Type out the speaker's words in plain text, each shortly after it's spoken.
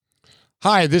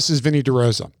Hi, this is Vinnie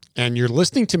DeRosa, and you're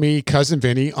listening to me, Cuzin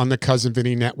Vinnie, on the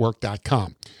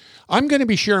CuzinVinnieNetwork.com. I'm going to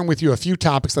be sharing with you a few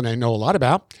topics that I know a lot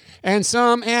about, and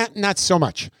some, not so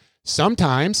much.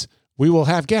 Sometimes we will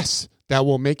have guests that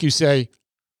will make you say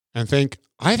and think,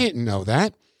 I didn't know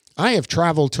that. I have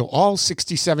traveled to all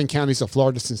 67 counties of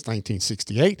Florida since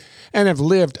 1968 and have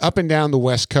lived up and down the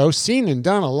West Coast, seen and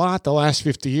done a lot the last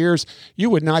 50 years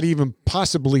you would not even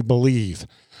possibly believe.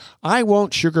 I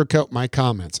won't sugarcoat my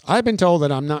comments. I've been told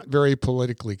that I'm not very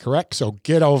politically correct, so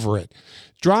get over it.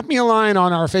 Drop me a line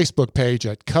on our Facebook page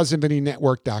at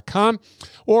CuzinVinnieNetwork.com,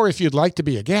 or if you'd like to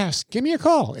be a guest, give me a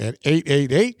call at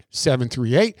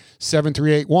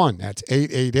 888-738-7381. That's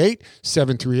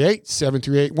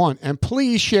 888-738-7381. And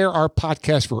please share our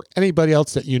podcast for anybody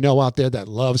else that you know out there that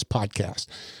loves podcasts.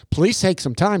 Please take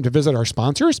some time to visit our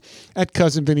sponsors at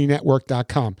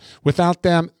CuzinVinnieNetwork.com. Without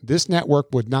them, this network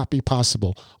would not be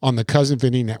possible on the Cuzin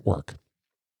Vinnie Network.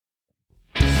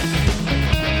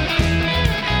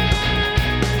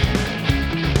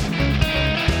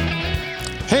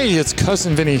 Hey, it's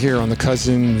Cuzin Vinnie here on the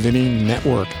Cuzin Vinnie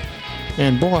Network.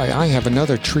 And boy, I have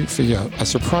another treat for you. A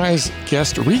surprise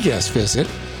re-guest visit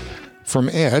from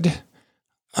Ed.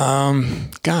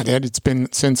 God, Ed, it's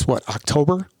been since what,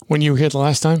 October when you were here the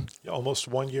last time? Yeah, almost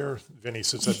 1 year, Vinnie,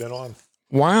 since I've been on.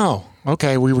 Wow.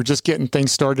 Okay, we were just getting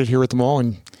things started here at the mall.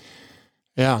 And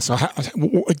yeah, so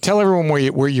tell everyone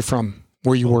where you're from,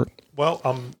 where you work. Well,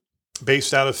 I'm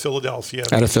based out of Philadelphia.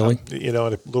 Out of Philly? In a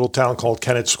little town called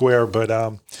Kennett Square,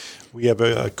 but we have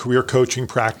a career coaching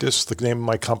practice. The name of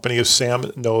my company is Sam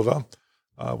Nova.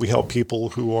 We help people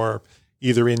who are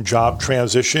either in job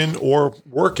transition or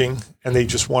working, and they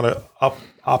just want to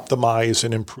optimize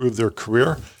and improve their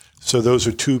career. So those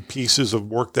are two pieces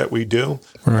of work that we do.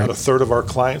 Right. About a third of our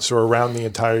clients are around the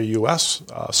entire U.S.,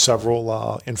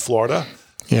 several in Florida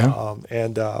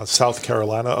and South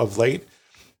Carolina of late.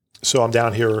 So I'm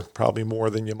down here probably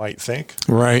more than you might think,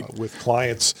 right? With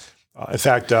clients. In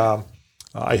fact, I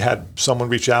had someone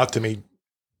reach out to me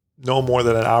no more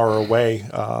than an hour away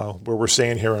where we're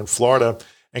staying here in Florida,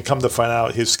 and come to find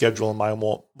out his schedule and mine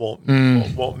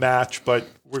won't match. But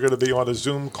we're going to be on a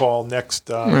Zoom call next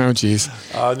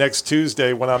next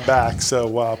Tuesday when I'm back.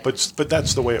 So, but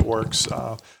that's the way it works.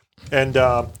 You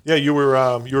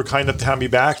were kind enough to have me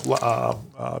back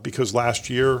because last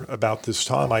year about this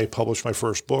time I published my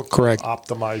first book. Correct.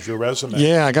 Optimize Your Resume.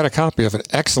 Yeah, I got a copy of it.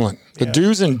 Excellent. The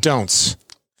do's and don'ts.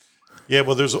 Yeah,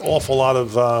 well, there's an awful lot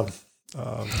of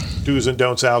do's and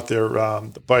don'ts out there,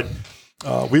 but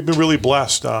we've been really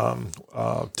blessed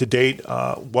to date.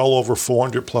 Well over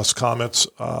 400 plus comments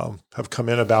have come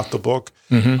in about the book.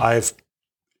 Mm-hmm. I've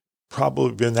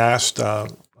probably been asked a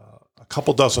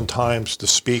couple dozen times to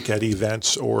speak at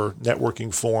events or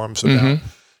networking forums about,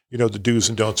 the do's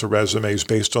and don'ts of resumes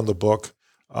based on the book.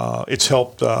 It's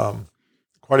helped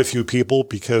quite a few people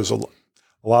because a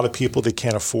lot of people, they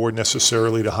can't afford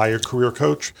necessarily to hire a career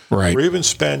coach, right, or even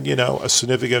spend, a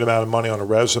significant amount of money on a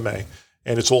resume.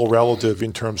 And it's all relative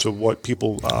in terms of what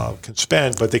people can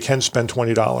spend, but they can spend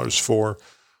 $20 for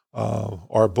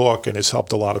our book, and it's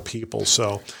helped a lot of people.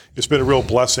 So it's been a real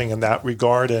blessing in that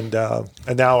regard. And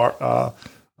now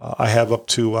I have up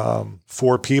to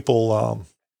 4 people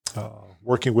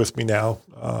working with me now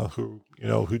who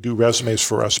do resumes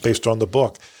for us based on the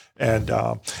book. And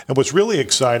what's really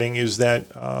exciting is that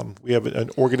we have an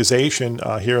organization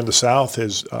here in the South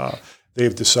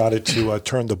they've decided to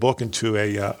turn the book into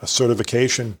a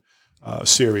certification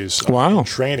series. Wow.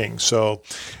 Training. So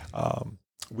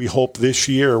we hope this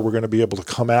year we're going to be able to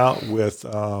come out with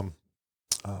a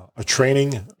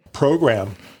training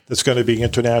program that's going to be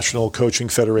International Coaching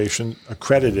Federation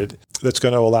accredited, that's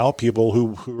going to allow people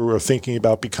who are thinking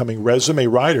about becoming resume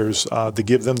writers to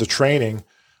give them the training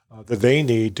that they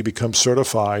need to become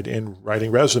certified in writing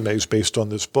resumes based on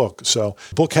this book. So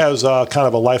the book has kind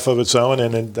of a life of its own,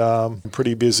 and I'm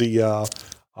pretty busy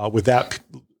with that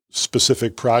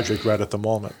specific project right at the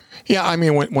moment. Yeah, I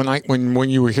mean, when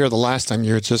you were here the last time,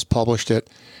 you had just published it,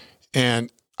 and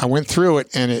I went through it,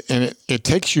 and it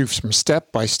takes you from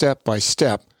step by step by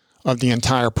step of the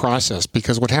entire process.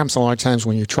 Because what happens a lot of times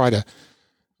when you try to,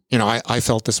 I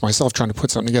felt this myself trying to put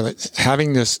something together,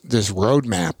 having this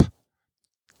roadmap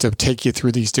to take you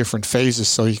through these different phases,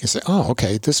 so you can say, "Oh,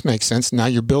 okay, this makes sense." Now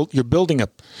you're building a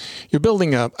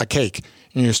cake,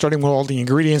 and you're starting with all the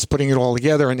ingredients, putting it all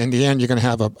together, and in the end, you're going to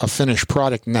have a finished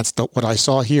product. And that's what I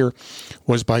saw here,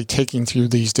 was by taking through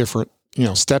these different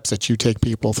steps that you take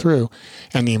people through,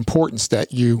 and the importance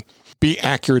that you be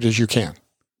accurate as you can.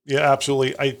 Yeah,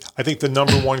 absolutely. I think the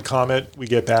number one comment we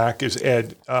get back is,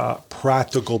 Ed,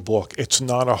 practical book. It's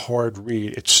not a hard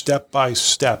read. It's step by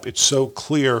step. It's so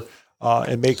clear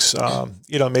It makes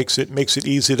makes it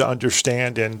easy to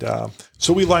understand, and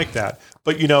so we like that.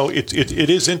 But it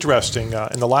is interesting.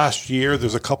 In the last year,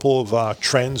 there's a couple of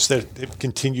trends that have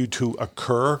continued to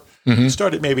occur. Mm-hmm. It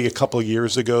started maybe a couple of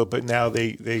years ago, but now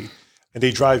they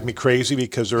drive me crazy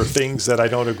because there are things that I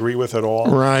don't agree with at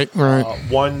all. Right.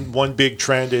 One big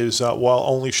trend is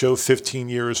only show 15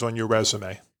 years on your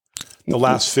resume. The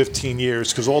last 15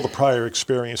 years, because all the prior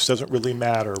experience doesn't really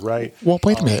matter, right? Well,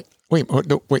 wait a minute. Wait.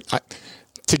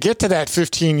 To get to that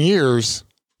 15 years,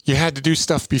 you had to do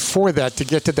stuff before that to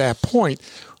get to that point.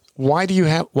 Why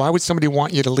would somebody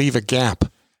want you to leave a gap?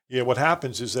 Yeah, what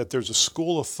happens is that there's a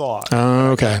school of thought.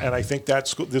 Oh, okay. And I think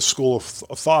this school of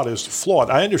thought is flawed.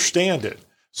 I understand it.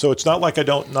 So it's not like I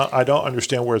don't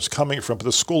understand where it's coming from. But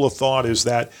the school of thought is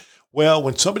that, well,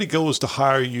 when somebody goes to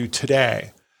hire you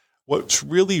today, what's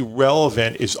really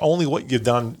relevant is only what you've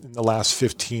done in the last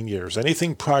 15 years.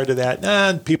 Anything prior to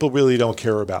that, people really don't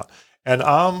care about. And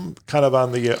I'm kind of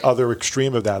on the other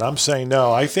extreme of that. I'm saying,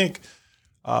 no, I think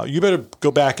you better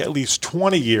go back at least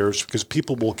 20 years because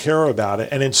people will care about it.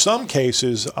 And in some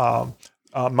cases, you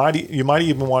might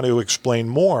even want to explain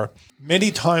more.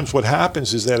 Many times what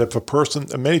happens is that if a person,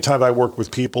 many times I work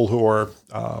with people who are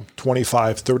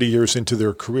 25, 30 years into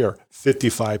their career,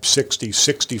 55, 60,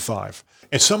 65.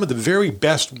 And some of the very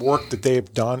best work that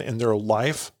they've done in their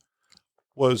life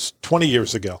was 20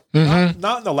 years ago,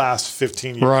 not in the last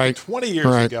 15 years, right. 20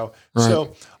 years ago. Right.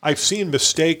 So I've seen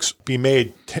mistakes be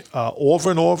made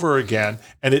over and over again,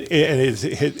 and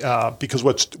because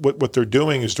what they're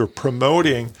doing is they're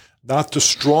promoting not the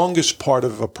strongest part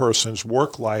of a person's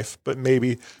work life, but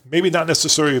maybe not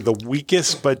necessarily the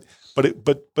weakest, but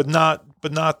not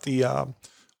the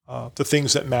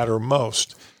things that matter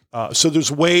most. So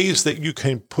there's ways that you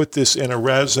can put this in a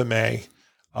resume,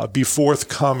 be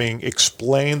forthcoming,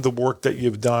 explain the work that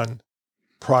you've done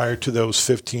prior to those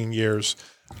 15 years,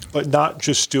 but not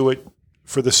just do it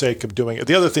for the sake of doing it.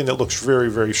 The other thing that looks very,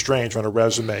 very strange on a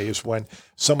resume is when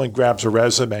someone grabs a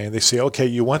resume and they say, okay,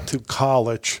 you went to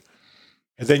college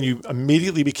and then you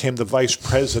immediately became the vice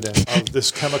president of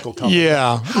this chemical company.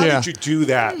 How did you do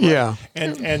that? Right? Yeah.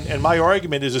 And my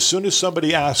argument is as soon as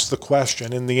somebody asks the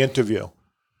question in the interview,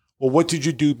 well, what did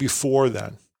you do before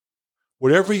then?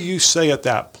 Whatever you say at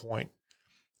that point,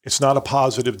 it's not a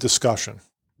positive discussion.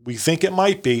 We think it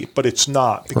might be, but it's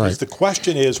not. Because the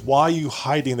question is, why are you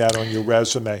hiding that on your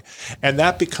resume? And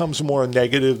that becomes more a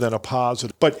negative than a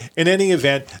positive. But in any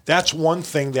event, that's one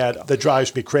thing that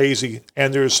drives me crazy.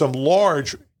 And there's some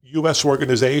large U.S.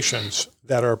 organizations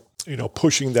that are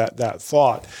pushing that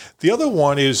thought. The other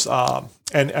one is, and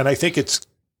I think it's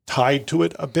tied to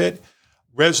it a bit,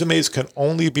 resumes can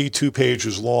only be 2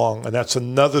 pages long, and that's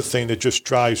another thing that just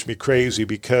drives me crazy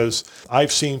because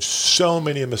I've seen so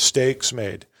many mistakes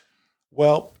made.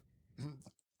 Well,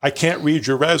 I can't read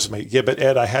your resume. Yeah, but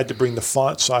Ed, I had to bring the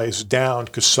font size down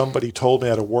because somebody told me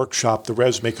at a workshop the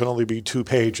resume can only be 2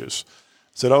 pages. I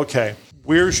said, okay,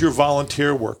 where's your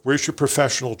volunteer work? Where's your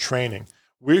professional training?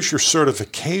 Where's your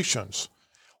certifications?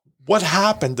 What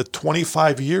happened the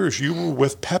 25 years you were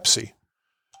with Pepsi?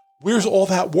 Where's all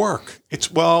that work?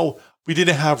 We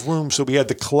didn't have room, so we had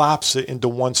to collapse it into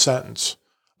one sentence.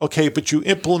 Okay, but you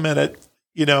implemented,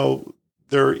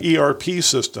 their ERP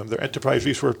system, their enterprise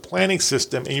resource planning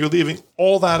system, and you're leaving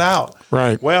all that out.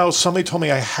 Right. Well, somebody told me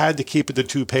I had to keep it to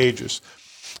 2 pages.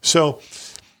 So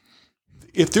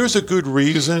if there's a good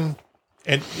reason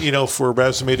and, for a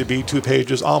resume to be 2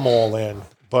 pages, I'm all in.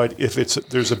 But if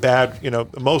there's a bad,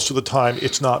 most of the time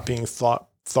it's not being thought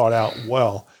out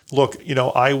well. Look,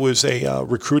 I was a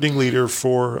recruiting leader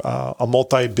for a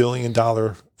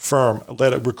multi-billion-dollar firm,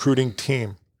 led a recruiting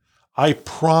team. I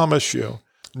promise you,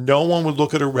 no one would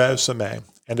look at a resume.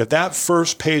 And if that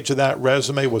first page of that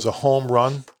resume was a home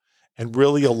run and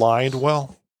really aligned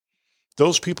well,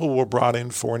 those people were brought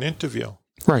in for an interview.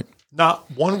 Right.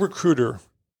 Not one recruiter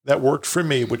that worked for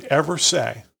me would ever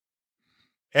say,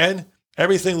 Ed,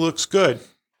 everything looks good.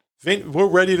 We're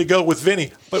ready to go with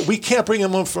Vinnie, but we can't bring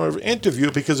him in for an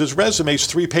interview because his resume is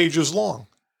 3 pages long.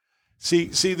 See,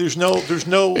 there's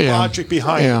no logic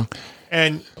behind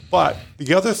it. But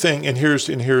the other thing, and here's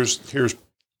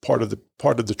part of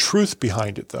the truth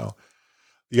behind it, though.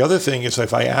 The other thing is,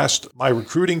 if I asked my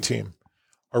recruiting team,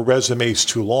 are resumes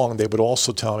too long? They would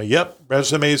also tell me, yep,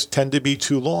 resumes tend to be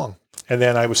too long. And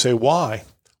then I would say, why?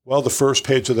 Well, the first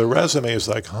page of the resume is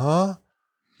like, huh?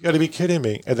 You got to be kidding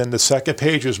me. And then the second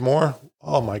page is more,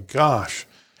 oh my gosh.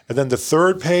 And then the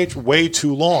third page, way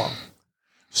too long.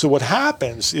 So what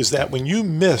happens is that when you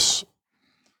miss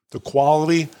the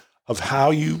quality of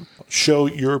how you show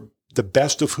the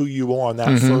best of who you are on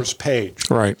that first page,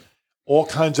 right, all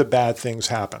kinds of bad things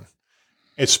happen.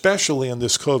 especially in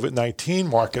this COVID-19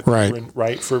 market, Right. we're in,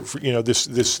 right? For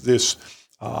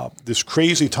this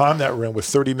crazy time that we're in with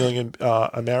 30 million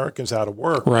Americans out of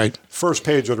work. Right. First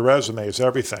page of the resume is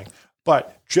everything.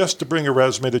 But just to bring a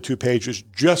resume to 2 pages,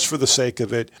 just for the sake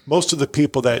of it, most of the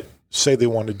people that say they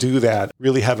want to do that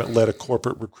really haven't led a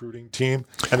corporate recruiting team,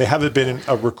 and they haven't been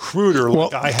a recruiter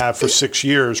like I have for 6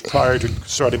 years prior to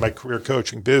starting my career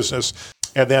coaching business.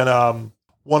 And then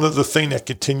one of the things that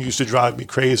continues to drive me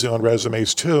crazy on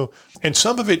resumes too, and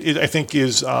some of it I think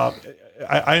is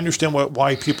I understand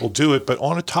why people do it, but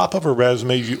on the top of a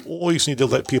resume, you always need to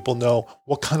let people know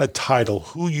what kind of title,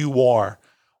 who you are,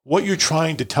 what you're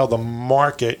trying to tell the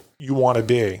market you want to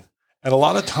be. And a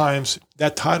lot of times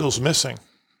that title's missing.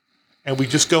 And we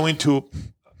just go into,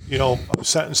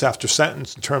 sentence after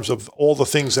sentence in terms of all the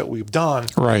things that we've done.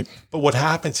 Right. But what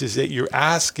happens is that you're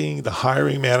asking the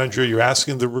hiring manager, you're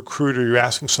asking the recruiter, you're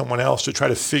asking someone else to try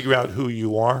to figure out who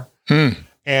you are.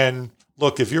 And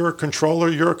look, if you're a controller,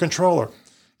 you're a controller.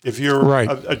 If you're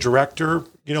a director,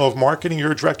 of marketing,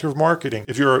 you're a director of marketing.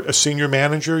 If you're a senior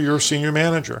manager, you're a senior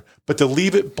manager. But to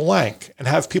leave it blank and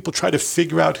have people try to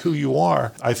figure out who you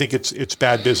are, I think it's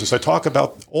bad business. I talk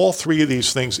about all 3 of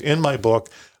these things in my book,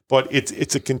 but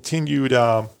it's a continued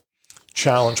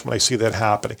challenge when I see that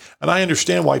happening. And I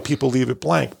understand why people leave it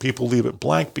blank. People leave it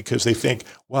blank because they think,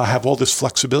 well, I have all this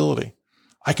flexibility.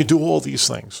 I can do all these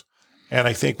things. And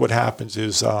I think what happens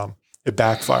is it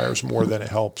backfires more than it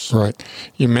helps. Right.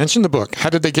 You mentioned the book. How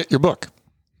did they get your book?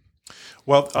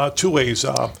 Well, 2 ways.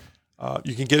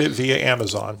 You can get it via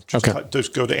Amazon.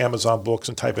 Just go to Amazon Books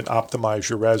and type in "optimize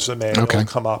your resume," and it'll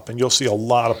come up, and you'll see a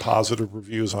lot of positive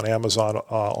reviews on Amazon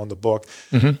on the book.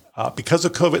 Because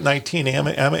of COVID-19,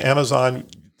 Amazon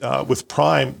with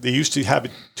Prime, they used to have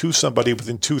it to somebody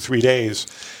within 2-3 days.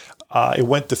 It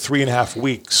went to 3.5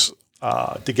 weeks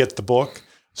to get the book.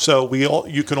 So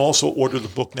you can also order the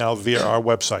book now via our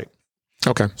website.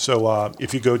 Okay. So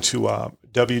if you go to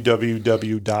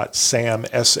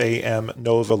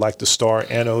www.samnova, like the star,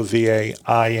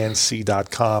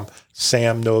 NOVAINC.com,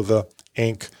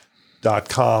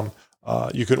 samnovainc.com.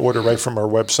 You can order right from our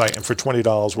website, and for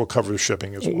 $20, we'll cover the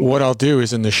shipping as well. What I'll do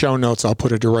is in the show notes, I'll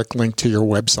put a direct link to your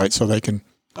website so they can.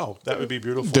 Oh, that would be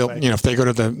beautiful. If they go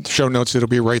to the show notes, it'll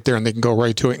be right there, and they can go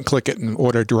right to it and click it and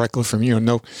order directly from you. And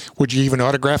would you even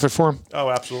autograph it for them? Oh,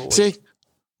 absolutely. See,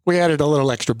 we added a little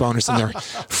extra bonus in there.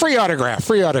 Free autograph.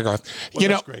 Well,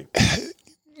 that's great.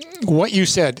 What you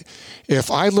said, if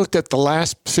I looked at the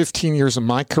last 15 years of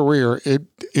my career, it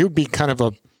would be kind of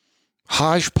a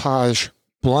hodgepodge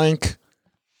blank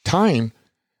time.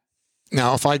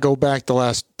 Now, if I go back the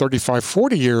last 35,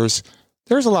 40 years,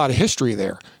 there's a lot of history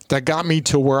there that got me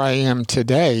to where I am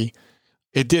today.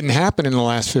 It didn't happen in the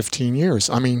last 15 years.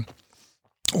 I mean,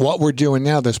 what we're doing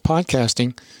now, this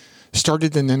podcasting,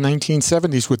 started in the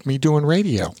 1970s with me doing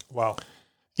radio. Wow.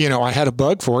 I had a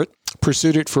bug for it,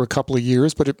 pursued it for a couple of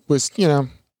years, but it was,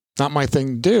 not my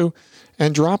thing to do,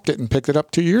 and dropped it and picked it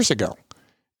up 2 years ago.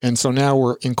 And so now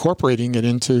we're incorporating it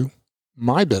into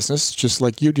my business, just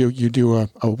like you do. You do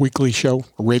a weekly show,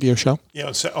 a radio show?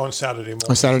 Yeah, on Saturday morning.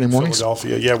 On Saturday mornings?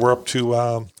 Philadelphia. Yeah, we're up to,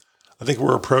 I think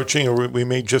we're approaching, or we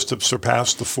may just have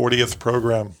surpassed the 40th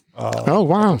program. Oh,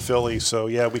 wow. In Philly. So,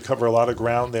 yeah, we cover a lot of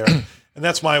ground there. And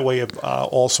that's my way of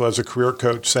also as a career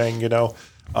coach saying,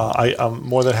 I'm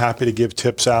more than happy to give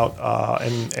tips out.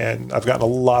 And I've gotten a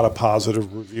lot of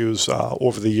positive reviews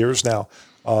over the years now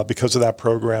because of that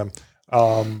program.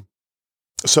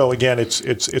 So again,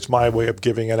 it's my way of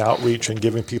giving an outreach and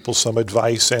giving people some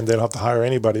advice, and they don't have to hire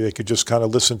anybody. They could just kind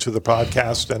of listen to the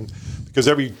podcast, and because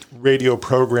every radio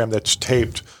program that's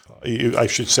taped, I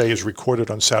should say, is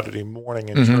recorded on Saturday morning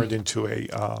and turned into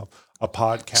a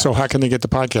podcast. So how can they get the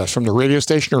podcast? From the radio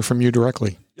station or from you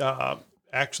directly?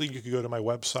 Actually, you can go to my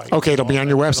website. Okay, it'll be on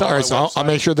your website. All right, so I'll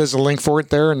make sure there's a link for it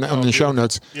there and on the show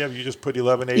notes. Yeah, you just put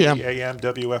 1180 AM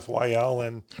WFYL,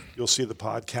 and you'll see the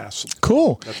podcast.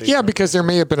 Cool. Yeah, because there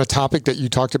may have been a topic that you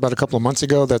talked about a couple of months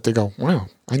ago that they go, wow,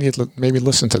 I need to maybe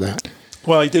listen to that.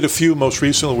 Well, I did a few most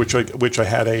recently, which I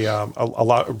had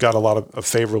got a lot of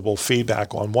favorable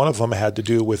feedback on. One of them had to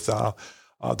do with the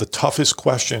toughest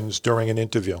questions during an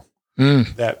interview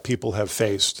that people have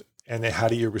faced. And then how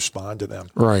do you respond to them?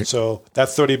 Right. So that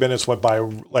 30 minutes went by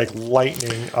like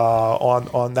lightning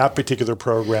on that particular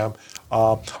program.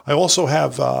 I also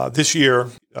have this year,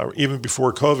 even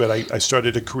before COVID, I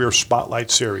started a career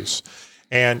spotlight series.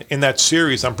 And in that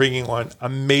series, I'm bringing on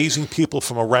amazing people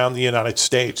from around the United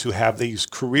States who have these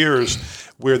careers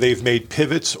where they've made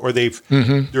pivots, or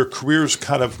their careers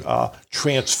kind of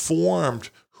transformed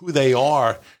who they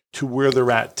are to where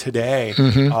they're at today.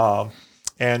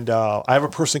 And I have a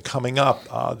person coming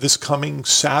up this coming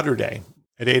Saturday,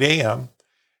 at 8 a.m.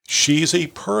 She's a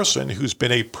person who's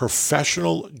been a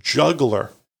professional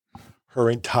juggler her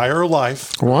entire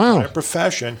life, Wow. entire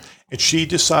profession, and she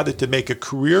decided to make a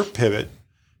career pivot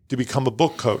to become a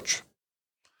book coach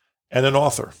and an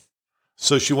author.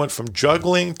 So she went from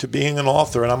juggling to being an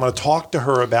author, and I'm going to talk to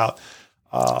her about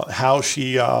how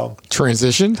she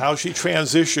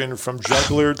transitioned from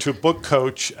juggler to book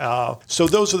coach. So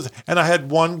those are, and I had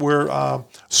one where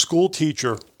school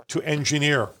teacher to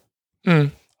engineer.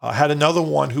 I had another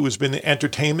one who has been in the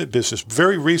entertainment business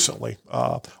very recently,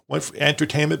 went for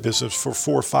entertainment business for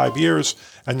 4 or 5 years,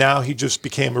 and now he just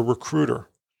became a recruiter.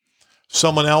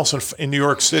 Someone else in New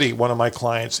York City, one of my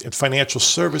clients in financial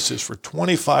services for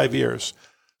 25 years,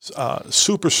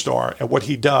 superstar at what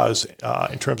he does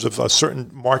in terms of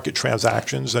certain market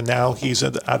transactions, and now he's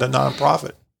at a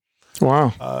nonprofit.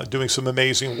 Wow. Doing some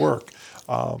amazing work.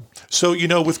 So,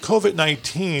 with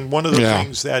COVID-19, one of the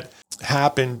things that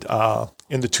happened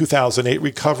in the 2008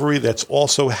 recovery that's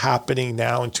also happening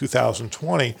now in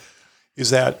 2020 is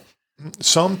that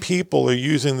some people are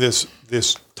using this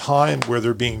time where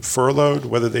they're being furloughed,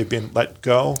 whether they've been let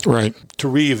go, right, to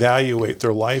reevaluate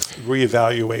their life,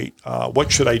 reevaluate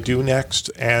what should I do next.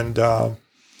 And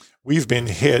we've been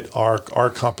hit, our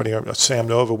company, Sam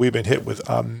Nova, we've been hit with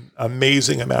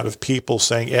amazing amount of people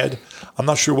saying, Ed, I'm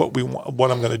not sure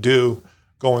what I'm going to do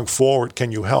going forward.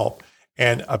 Can you help?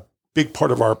 And a big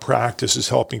part of our practice is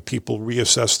helping people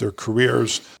reassess their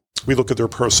careers. We look at their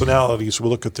personalities, we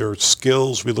look at their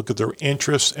skills, we look at their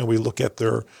interests, and we look at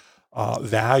their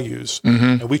values.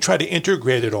 And we try to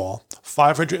integrate it all.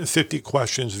 550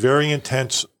 questions, very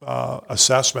intense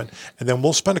assessment. And then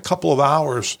we'll spend a couple of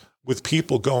hours with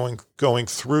people going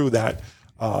through that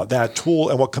tool.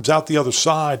 And what comes out the other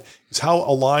side is how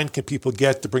aligned can people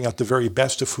get to bring out the very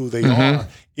best of who they are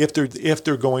if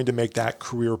they're going to make that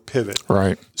career pivot.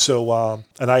 Right. So,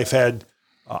 and I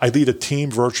lead a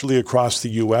team virtually across the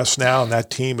U.S. now, and that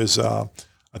team is, I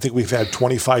think we've had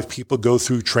 25 people go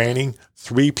through training.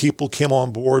 3 people came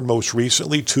on board most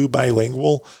recently, 2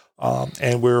 bilingual.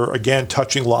 And we're, again,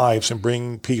 touching lives and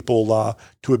bringing people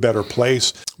to a better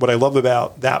place. What I love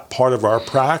about that part of our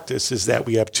practice is that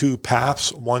we have 2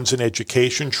 paths. One's an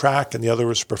education track and the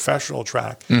other is a professional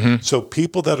track. So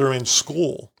people that are in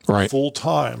school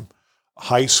full-time,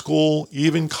 high school,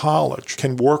 even college,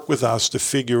 can work with us to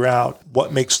figure out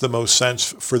what makes the most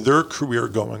sense for their career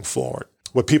going forward.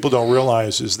 What people don't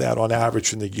realize is that on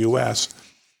average in the U.S.,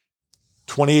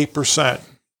 28%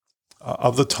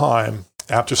 of the time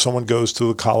after someone goes to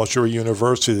a college or a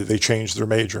university, they change their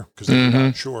major because they're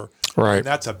not sure. Right. And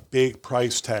that's a big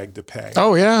price tag to pay.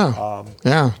 Oh, yeah.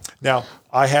 Now,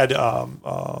 I had a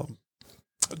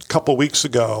couple of weeks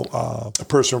ago, a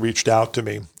person reached out to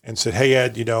me and said, hey,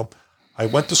 Ed, I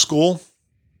went to school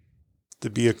to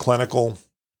be a clinical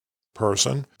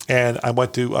person, and I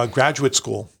went to graduate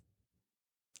school.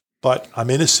 But I'm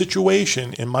in a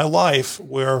situation in my life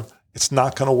where it's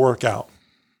not going to work out.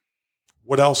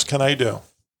 What else can I do?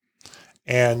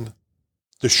 And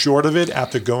the short of it,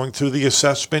 after going through the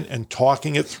assessment and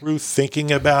talking it through,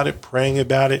 thinking about it, praying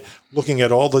about it, looking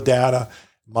at all the data,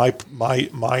 my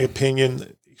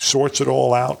opinion, sorts it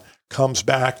all out, comes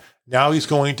back. Now he's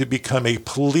going to become a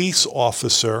police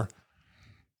officer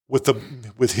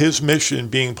with his mission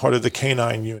being part of the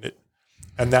canine unit.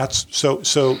 And that's so.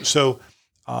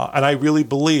 And I really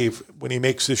believe when he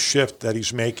makes this shift that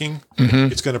he's making,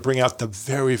 it's going to bring out the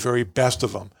very, very best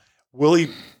of him. Will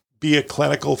he be a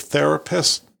clinical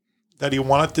therapist that he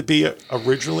wanted to be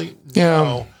originally?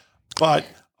 No. But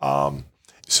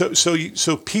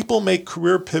so people make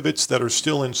career pivots that are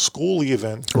still in school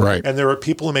even. Right. And there are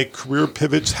people who make career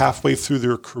pivots halfway through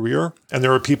their career. And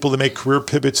there are people that make career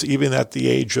pivots even at the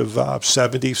age of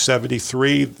 70,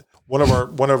 73. One of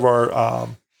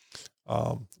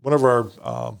our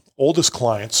oldest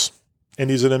clients, and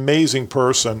he's an amazing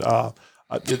person.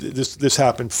 This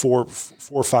happened 4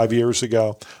 or 5 years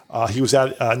ago. He was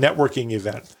at a networking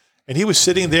event, and he was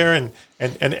sitting there, and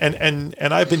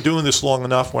I've been doing this long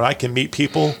enough when I can meet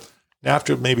people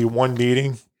after maybe one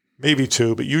meeting, maybe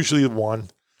 2, but usually 1,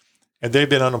 and they've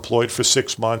been unemployed for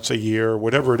 6 months, a year,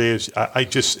 whatever it is.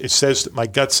 It says that my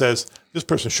gut says this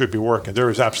person should be working. There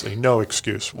is absolutely no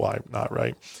excuse why not,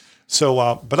 right?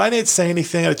 So, but I didn't say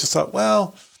anything. I just thought,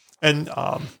 well, and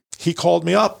he called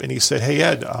me up and he said, "Hey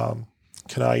Ed,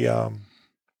 can I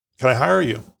hire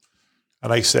you?"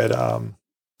 And I said,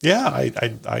 "Yeah,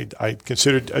 I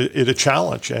considered it a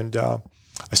challenge." And I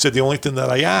said, "The only thing that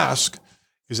I ask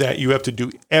is that you have to do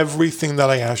everything that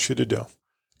I ask you to do."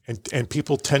 And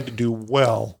people tend to do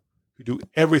well who do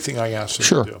everything I ask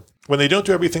them to do. When they don't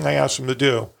do everything I ask them to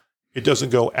do, it doesn't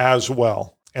go as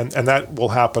well. and that will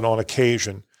happen on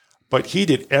occasion. But he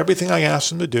did everything I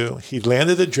asked him to do. He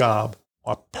landed a job,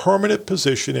 a permanent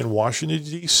position in Washington,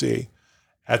 D.C.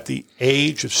 at the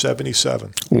age of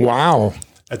 77. Wow.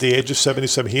 At the age of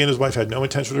 77, he and his wife had no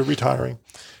intention of retiring.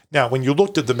 Now, when you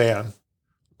looked at the man,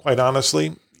 quite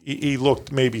honestly, he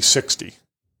looked maybe 60.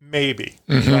 Maybe,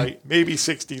 right? Maybe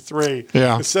 63.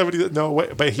 Yeah. 70, no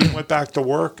way. But he went back to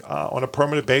work on a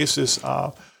permanent basis.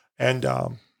 And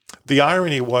the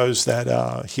irony was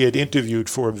that he had interviewed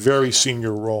for a very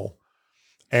senior role.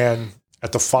 And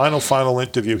at the final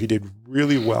interview, he did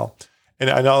really well. And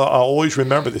I'll always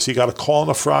remember this. He got a call on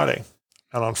a Friday.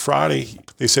 And on Friday,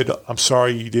 they said, "I'm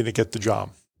sorry you didn't get the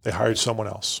job. They hired someone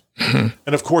else."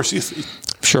 And of course,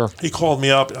 he called me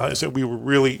up. I said, we were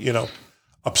really,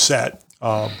 upset.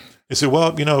 He said,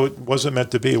 well, it wasn't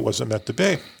meant to be. It wasn't meant to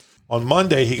be. On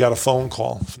Monday, he got a phone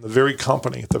call from the very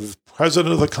company, the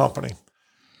president of the company.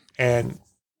 And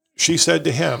she said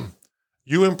to him,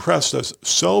 "You impressed us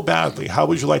so badly. How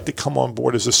would you like to come on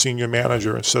board as a senior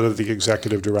manager instead of the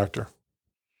executive director?"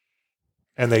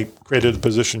 And they created a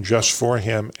position just for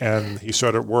him, and he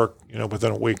started work,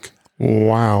 within a week.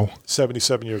 Wow.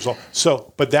 77 years old.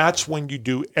 So, but that's when you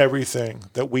do everything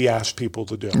that we ask people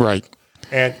to do. Right.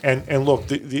 And look,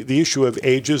 the issue of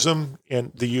ageism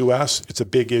in the U.S., it's a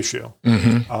big issue.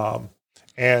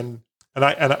 And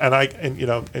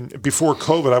before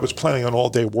COVID, I was planning an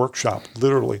all-day workshop,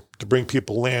 literally, to bring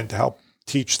people in to help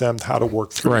teach them how to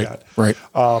work through that. Right.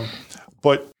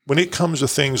 But when it comes to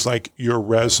things like your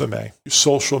resume, your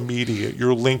social media,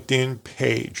 your LinkedIn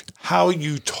page, how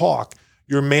you talk,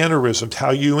 your mannerisms, how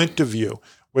you interview,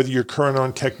 whether you're current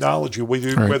on technology,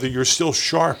 whether you're still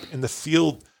sharp in the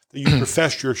field that you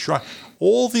profess you're sharp,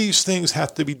 all these things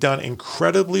have to be done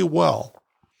incredibly well.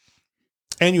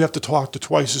 And you have to talk to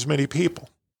twice as many people.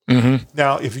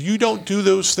 Now, if you don't do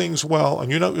those things well,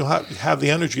 and you don't have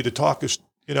the energy to talk as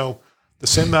the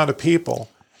same amount of people,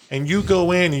 and you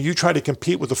go in and you try to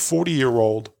compete with a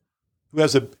 40-year-old who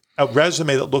has a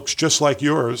resume that looks just like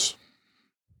yours,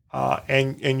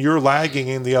 and you're lagging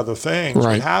in the other things,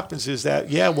 right. What happens is that,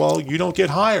 you don't get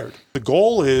hired. The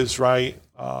goal is,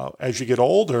 as you get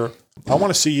older, I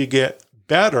want to see you get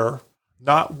better,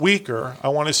 not weaker. I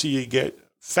want to see you get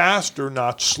faster,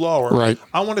 not slower. Right.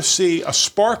 I want to see a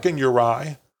spark in your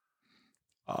eye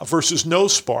versus no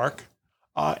spark.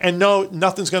 And no,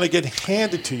 nothing's going to get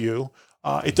handed to you.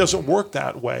 It doesn't work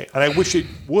that way. And I wish it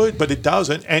would, but it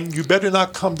doesn't. And you better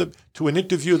not come to an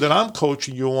interview that I'm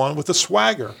coaching you on with a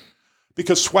swagger,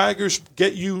 because swaggers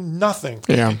get you nothing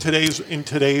in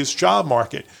today's job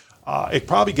market. It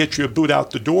probably gets you a boot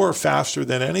out the door faster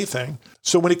than anything.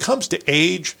 So when it comes to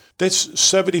age, this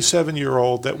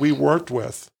 77-year-old that we worked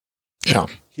with,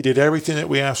 he did everything that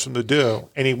we asked him to do,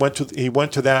 and he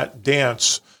went to that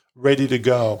dance ready to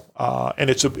go.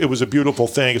 And it was a beautiful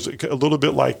thing. It's a little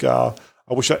bit like I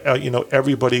wish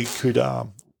everybody could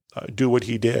do what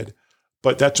he did.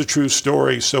 But that's a true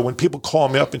story. So when people call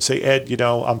me up and say, "Ed,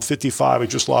 I'm 55, I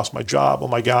just lost my job. Oh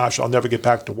my gosh, I'll never get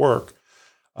back to work,"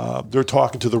 they're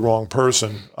talking to the wrong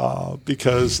person,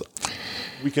 because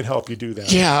we can help you do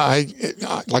that. Yeah,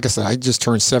 like I said, I just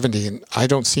turned 70, and I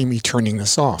don't see me turning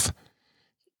this off.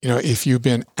 If you've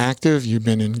been active, you've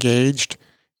been engaged,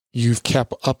 you've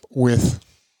kept up with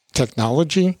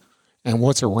technology and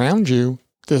what's around you,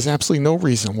 there's absolutely no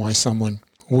reason why someone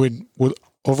would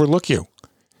overlook you.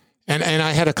 And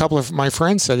I had a couple of my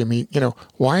friends say to me,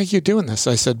 "Why are you doing this?"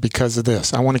 I said, "Because of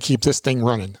this. I want to keep this thing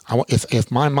running.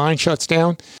 If my mind shuts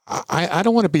down, I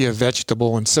don't want to be a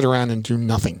vegetable and sit around and do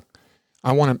nothing.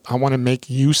 I want to make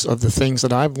use of the things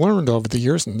that I've learned over the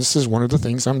years, and this is one of the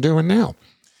things I'm doing now."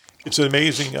 It's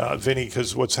amazing, Vinnie,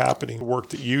 because what's happening, the work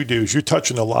that you do, is you're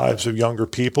touching the lives of younger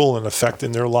people and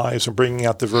affecting their lives and bringing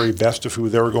out the very best of who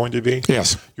they're going to be.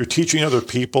 Yes. You're teaching other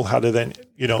people how to then,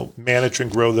 manage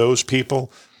and grow those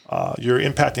people. You're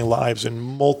impacting lives in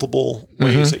multiple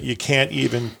ways that you can't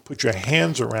even put your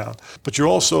hands around. But you're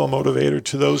also a motivator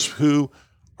to those who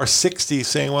are 60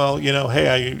 saying, well,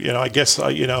 hey, I guess,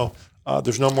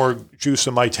 there's no more juice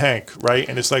in my tank, right?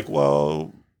 And it's like,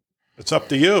 well, it's up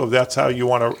to you. That's how you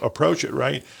want to approach it,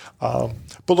 right? But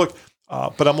look,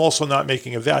 but I'm also not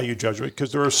making a value judgment,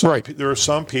 because there are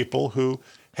some people who,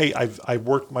 hey, I've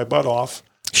worked my butt off.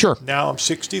 Sure. Now I'm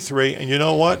 63, and you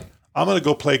know what? I'm going to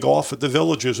go play golf at the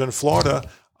Villages in Florida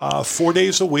 4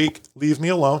 days a week. Leave me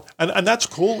alone, and that's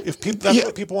cool. If that's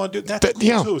what people want to do, that's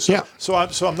cool too. So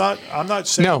I'm not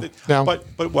saying no.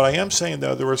 But what I am saying,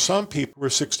 though, there are some people who are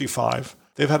 65.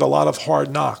 They've had a lot of hard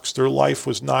knocks. Their life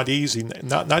was not easy,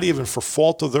 not even for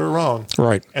fault of their own.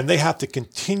 Right. And they have to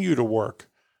continue to work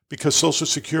because Social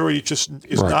Security just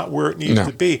is not where it needs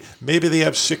to be. Maybe they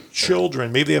have sick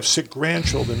children. Maybe they have sick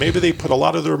grandchildren. Maybe they put a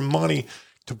lot of their money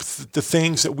to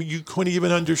things that you couldn't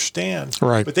even understand.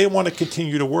 Right. But they want to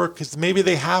continue to work because maybe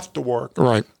they have to work.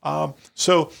 Right.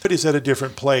 So it is at a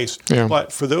different place. Yeah.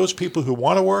 But for those people who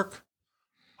want to work,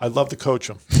 I'd love to coach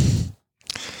them.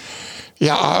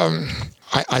 Yeah.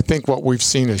 I think what we've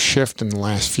seen a shift in the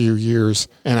last few years,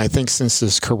 and I think since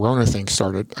this Corona thing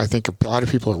started, I think a lot of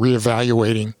people are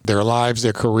reevaluating their lives,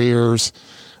 their careers,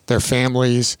 their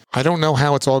families. I don't know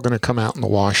how it's all going to come out in the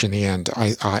wash in the end.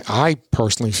 I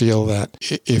personally feel that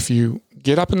if you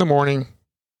get up in the morning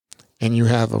and you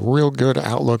have a real good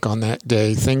outlook on that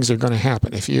day, things are going to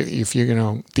happen. If you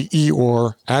the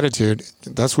Eeyore attitude,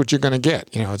 that's what you're going to get.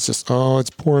 It's just, it's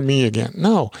poor me again.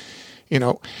 No,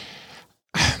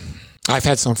 I've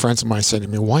had some friends of mine say to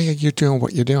me, why are you doing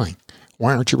what you're doing?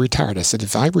 Why aren't you retired? I said,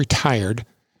 if I retired,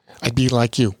 I'd be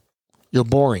like you. You're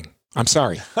boring. I'm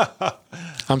sorry.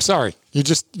 I'm sorry.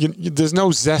 There's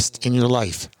no zest in your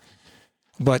life.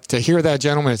 But to hear that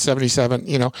gentleman at 77,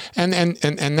 and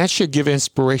that should give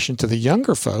inspiration to the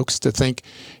younger folks to think,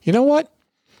 you know what?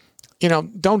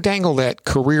 Don't dangle that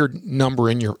career number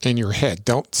in your head.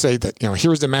 Don't say that,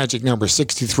 here's the magic number,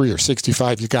 63 or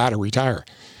 65, you got to retire.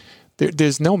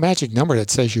 There's no magic number that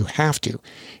says you have to.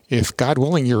 If, God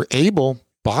willing, you're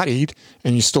able-bodied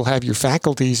and you still have your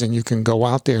faculties and you can go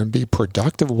out there and be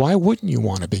productive, why wouldn't you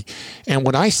want to be? And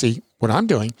what I'm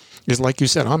doing is, like you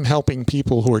said, I'm helping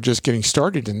people who are just getting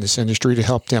started in this industry to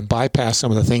help them bypass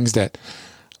some of the things that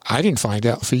I didn't find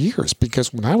out for years.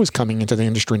 Because when I was coming into the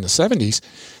industry in the 70s,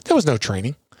 there was no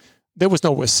training. There was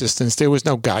no assistance. There was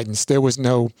no guidance. There was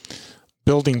no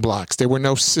building blocks. There were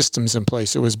no systems in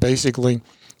place. It was basically,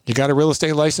 you got a real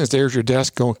estate license, there's your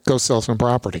desk, go sell some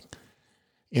property.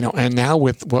 And now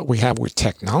with what we have with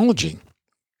technology,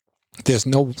 there's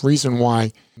no reason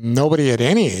why nobody at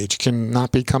any age can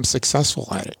not become successful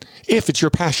at it. If it's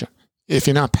your passion. If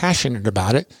you're not passionate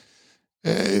about it,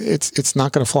 it's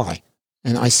not going to fly.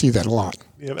 And I see that a lot.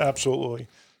 Yeah, absolutely.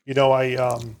 With this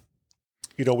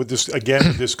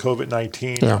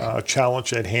COVID-19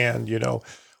 challenge at hand,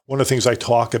 one of the things I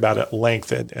talk about at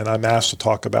length, and I'm asked to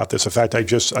talk about this. In fact, I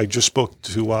just spoke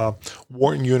to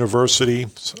Wharton University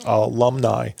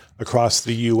alumni across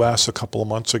the U.S. a couple of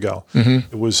months ago.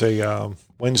 Mm-hmm. It was a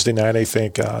Wednesday night, I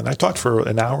think, and I talked for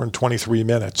an hour and 23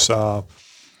 minutes on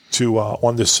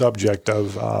this subject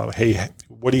of, hey,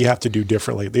 what do you have to do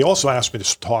differently? They also asked me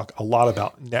to talk a lot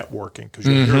about networking because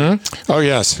you're here. Oh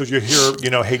yes, because you're here.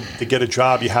 Hey, to get a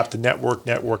job, you have to network.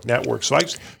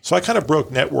 So I kind of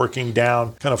broke networking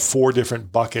down, kind of 4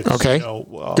 different buckets. Okay,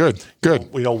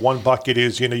 good. One bucket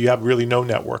is you have really no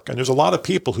network, and there's a lot of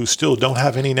people who still don't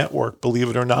have any network, believe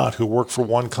it or not, who work for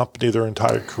one company their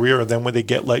entire career, and then when they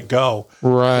get let go,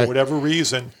 right, for whatever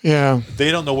reason, they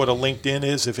don't know what a LinkedIn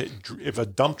is. If a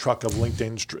dump truck of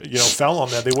LinkedIn, fell on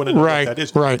that, they wouldn't know what that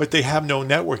is. Right. But they have no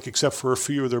network except for a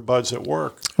few of their buds at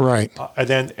work. Right. And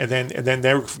then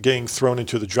they're getting thrown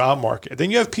into the job market. And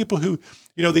then you have people who,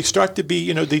 they start to be,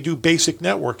 they do basic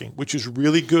networking, which is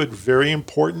really good, very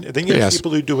important. And then you have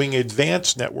people who are doing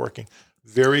advanced networking,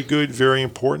 very good, very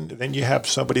important. And then you have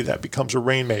somebody that becomes a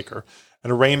rainmaker.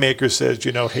 And a rainmaker says,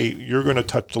 hey, you're going to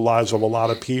touch the lives of a lot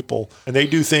of people. And they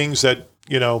do things that,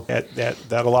 that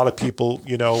a lot of people,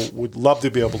 would love to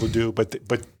be able to do, but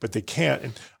they can't.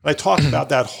 And I talk about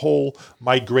that whole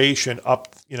migration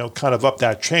up, kind of up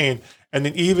that chain. And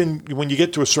then even when you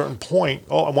get to a certain point,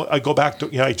 I go back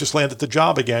to, I just landed the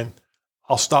job again.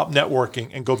 I'll stop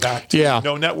networking and go back to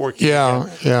no networking.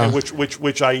 Yeah.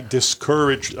 Which I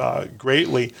discourage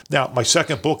greatly. Now, my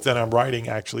second book that I'm writing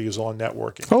actually is on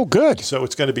networking. Oh, good. So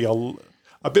it's going to be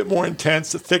a bit more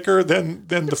intense, thicker than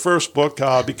the first book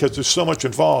because there's so much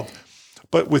involved.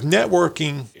 But with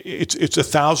networking, it's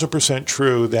 1,000%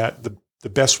 true that the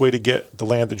best way to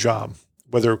land a job,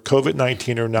 whether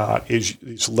COVID-19 or not, is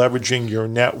leveraging your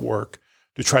network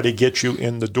to try to get you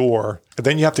in the door. And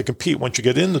then you have to compete once you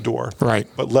get in the door. Right.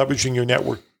 But leveraging your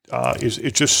network is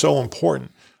just so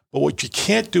important. But what you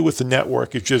can't do with the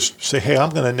network is just say, hey, I'm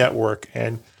going to network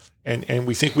and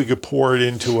we think we could pour it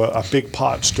into a big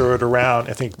pot, stir it around.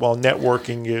 I think,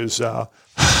 networking is,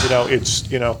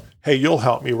 hey, you'll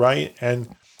help me, right? And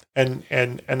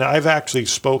I've actually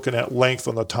spoken at length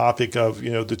on the topic of,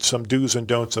 some do's and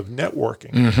don'ts of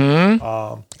networking.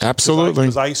 Mm-hmm. Absolutely.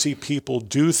 Because I see people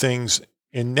do things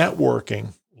in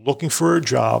networking, looking for a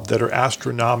job that are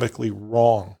astronomically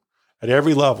wrong at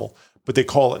every level. But they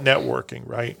call it networking,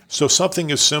 right? So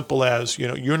something as simple as,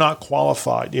 you're not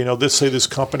qualified. Let's say this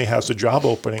company has a job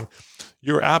opening.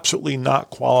 You're absolutely not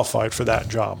qualified for that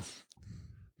job.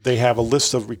 They have a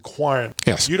list of requirements.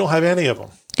 Yes. You don't have any of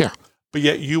them. Yeah. But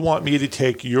yet you want me to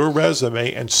take your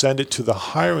resume and send it to the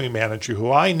hiring manager,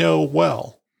 who I know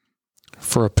well,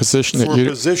 for a position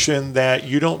that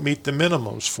you don't meet the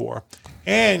minimums for.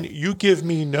 And you give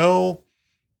me no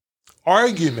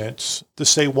arguments to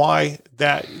say why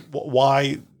that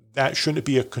shouldn't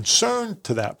be a concern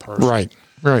to that person.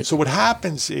 Right. So what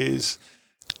happens is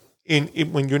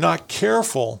when you're not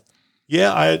careful, you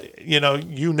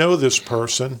know this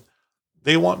person,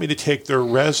 they want me to take their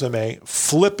resume,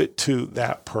 flip it to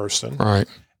that person. Right.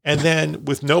 And then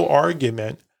with no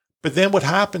argument. But then what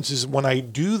happens is when I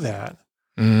do that,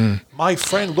 my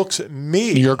friend looks at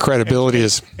me. Your credibility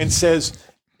and says,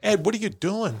 Ed, what are you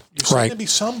doing? You're sending me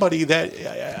somebody that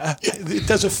it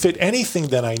doesn't fit anything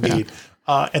that I need.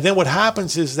 Yeah. And then what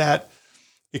happens is that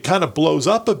it kind of blows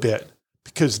up a bit,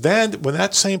 because then when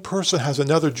that same person has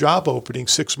another job opening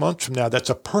 6 months from now, that's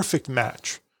a perfect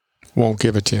match. Won't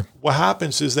give it to you. What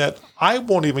happens is that I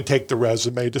won't even take the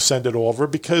resume to send it over,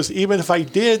 because even if I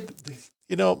did,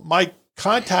 my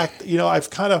contact,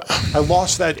 I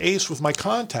lost that ace with my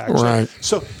contacts. Right.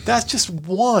 So that's just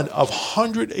one of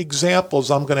 100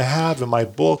 examples I'm going to have in my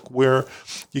book where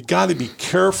you got to be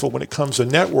careful when it comes to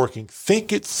networking.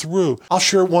 Think it through. I'll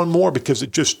share one more because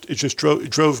it just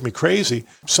drove me crazy.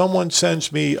 Someone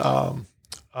sends me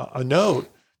a note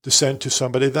to send to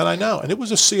somebody that I know. And it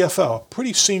was a CFO, a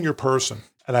pretty senior person.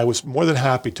 And I was more than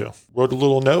happy to. Wrote a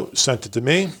little note, sent it to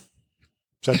me,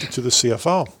 sent it to the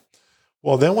CFO.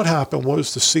 Well, then what happened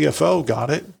was the CFO got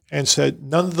it and said,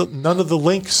 none of the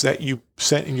links that you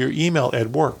sent in your email,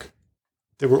 Ed, work.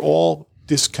 They were all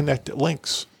disconnected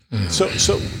links. So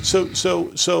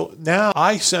now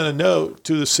I sent a note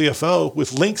to the CFO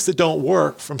with links that don't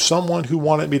work from someone who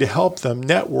wanted me to help them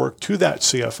network to that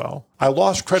CFO. I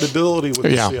lost credibility with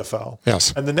the CFO.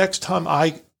 Yes. And the next time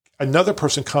another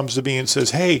person comes to me and says,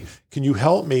 hey, can you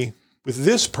help me with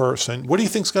this person? What do you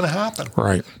think is going to happen?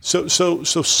 Right. So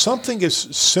something as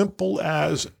simple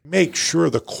as make sure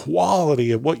the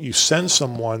quality of what you send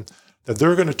someone that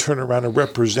they're going to turn around and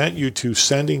represent you to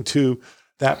sending to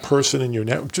that person in your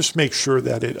network. Just make sure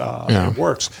that it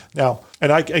works. Now,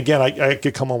 and I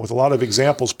could come on with a lot of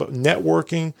examples, but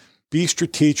networking, be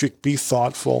strategic, be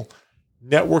thoughtful.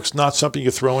 Network's not something you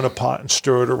throw in a pot and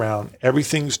stir it around.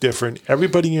 Everything's different.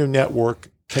 Everybody in your network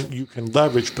you can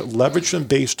leverage, but leverage them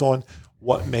based on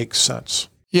what makes sense.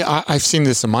 Yeah, I've seen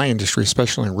this in my industry,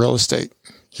 especially in real estate.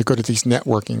 You go to these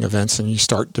networking events and you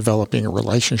start developing a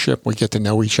relationship. We get to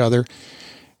know each other.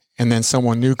 And then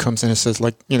someone new comes in and says,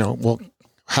 well,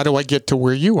 how do I get to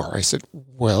where you are? I said,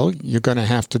 well, you're going to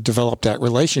have to develop that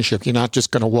relationship. You're not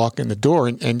just going to walk in the door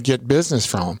and get business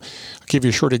from them. I'll give you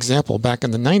a short example. Back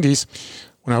in the 90s,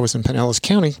 when I was in Pinellas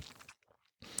County,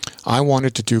 I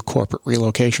wanted to do corporate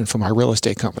relocation for my real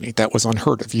estate company. That was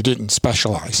unheard of. You didn't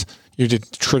specialize. You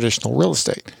did traditional real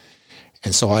estate.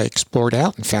 And so I explored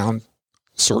out and found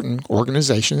certain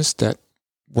organizations that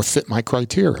would fit my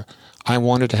criteria. I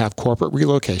wanted to have corporate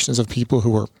relocations of people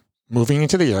who were moving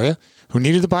into the area, who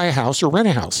needed to buy a house or rent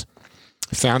a house.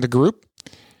 I found a group,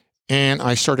 and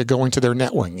I started going to their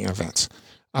networking events.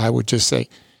 I would just say,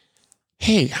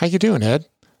 hey, how you doing, Ed?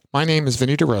 My name is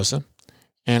Vinnie DeRosa,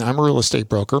 and I'm a real estate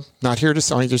broker. Not here to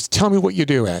sell you. Just tell me what you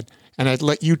do, Ed. And I'd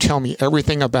let you tell me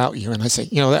everything about you. And I say,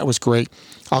 that was great.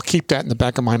 I'll keep that in the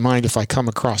back of my mind if I come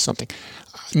across something.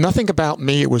 Nothing about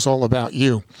me. It was all about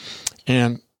you.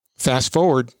 And fast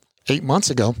forward 8 months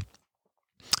ago,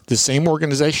 the same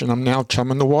organization, I'm now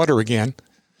chumming the water again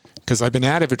because I've been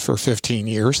out of it for 15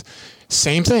 years.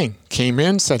 Same thing. Came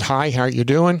in, said, hi, how you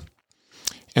doing?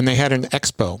 And they had an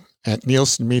expo at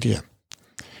Nielsen Media.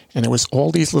 And it was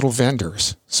all these little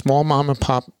vendors, small mom and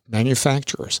pop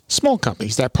manufacturers, small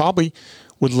companies that probably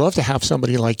would love to have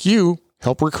somebody like you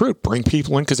help recruit, bring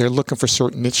people in because they're looking for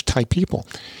certain niche type people.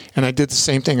 And I did the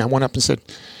same thing. I went up and said,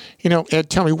 Ed,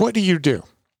 tell me, what do you do?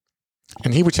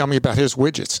 And he would tell me about his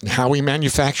widgets and how he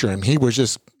manufactured them. He was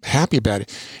just happy about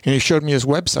it. And he showed me his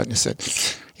website and he said,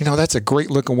 that's a great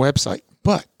looking website,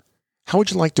 but how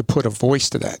would you like to put a voice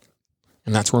to that?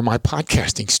 And that's where my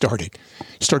podcasting started.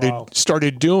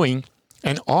 Started doing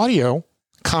an audio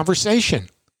conversation.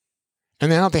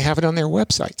 And now they have it on their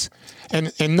websites.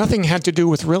 And nothing had to do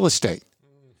with real estate.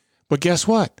 But guess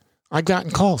what? I've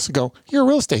gotten calls to go, you're a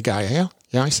real estate guy, yeah?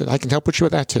 Yeah, I said, I can help you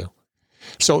with that too.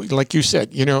 So like you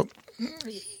said,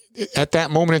 at that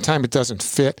moment in time, it doesn't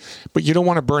fit, but you don't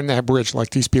want to burn that bridge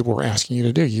like these people were asking you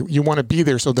to do. You want to be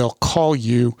there so they'll call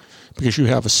you because you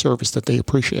have a service that they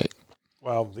appreciate.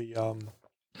 Well, in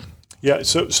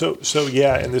this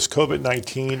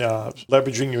COVID-19,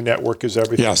 leveraging your network is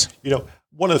everything. Yes.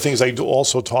 One of the things I do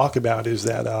also talk about is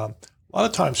that A lot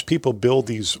of times people build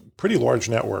these pretty large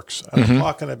networks. I'm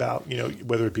talking about,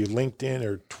 whether it be LinkedIn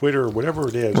or Twitter or whatever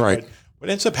it is. Right. But what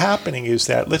ends up happening is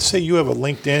that, let's say you have a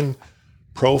LinkedIn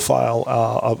profile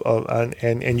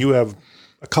and you have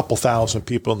a couple thousand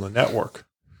people in the network.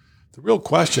 The real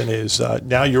question is,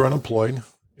 now you're unemployed.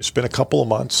 It's been a couple of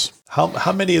months.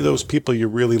 How many of those people you're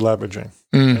really leveraging?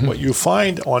 And what you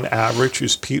find on average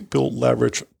is people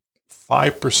leverage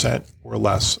 5% or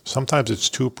less. Sometimes it's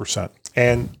 2%.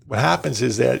 And what happens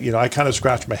is that, I kind of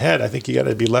scratch my head. I think you got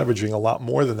to be leveraging a lot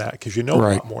more than that because a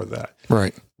lot more than that.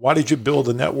 Right. Why did you build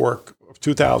a network of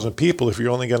 2,000 people if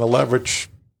you're only going to leverage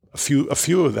a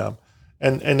few of them?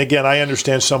 And again, I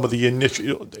understand some of the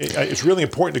initial. It's really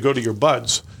important to go to your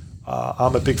buds.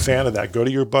 I'm a big fan of that. Go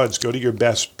to your buds. Go to your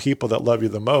best people that love you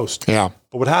the most. Yeah.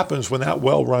 But what happens when that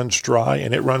well runs dry,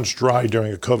 and it runs dry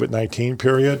during a COVID-19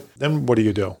 period? Then what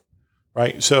do?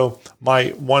 Right. So my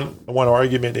one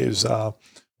argument is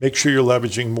make sure you're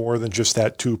leveraging more than just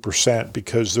that 2%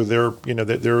 because they're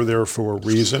there for a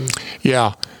reason.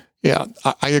 Yeah. Yeah.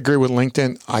 I agree with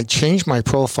LinkedIn. I changed my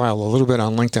profile a little bit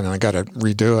on LinkedIn and I got to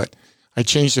redo it. I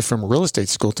changed it from real estate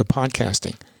school to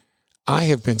podcasting. I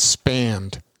have been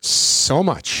spammed so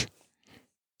much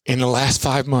in the last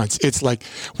 5 months. It's like,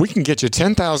 we can get you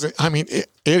 10,000. I mean, it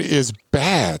is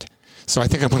bad. So I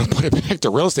think I'm going to put it back to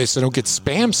real estate so I don't get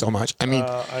spammed so much. I mean,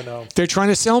 I know. They're trying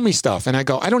to sell me stuff. And I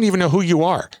go, I don't even know who you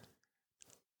are.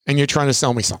 And you're trying to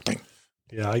sell me something.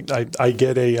 Yeah, I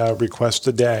get a request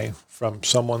a day from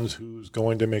someone who's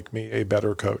going to make me a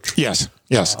better coach. Yes.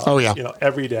 Oh, yeah.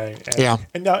 Every day.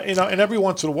 And now, and every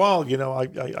once in a while,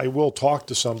 I will talk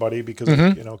to somebody because,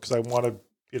 because I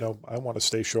want to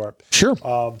stay sharp. Sure.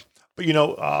 But,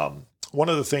 one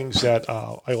of the things that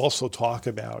I also talk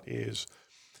about is,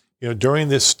 during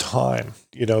this time,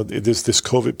 this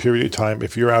COVID period of time,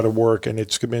 if you're out of work and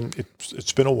it's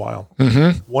been a while,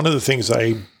 one of the things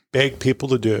I beg people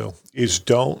to do is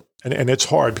don't, and it's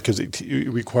hard because it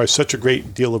requires such a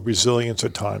great deal of resilience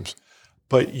at times,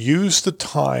 but use the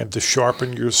time to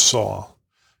sharpen your saw.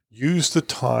 Use the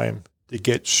time to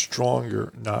get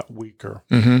stronger, not weaker.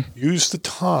 Use the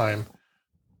time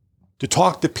to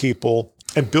talk to people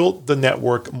and build the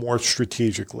network more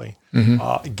strategically.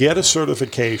 Get a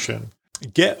certification.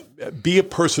 Be a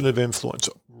person of influence.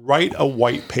 Write a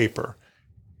white paper.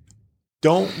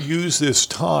 Don't use this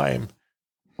time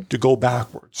to go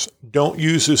backwards. Don't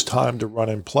use this time to run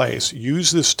in place. Use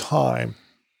this time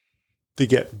to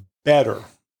get better.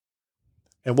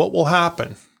 And what will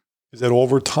happen is that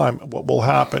over time, what will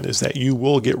happen is that you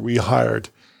will get rehired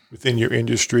within your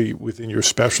industry, within your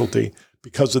specialty,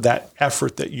 because of that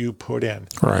effort that you put in.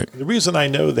 Right. And the reason I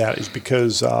know that is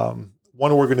because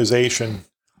one organization,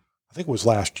 I think it was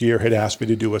last year, had asked me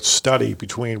to do a study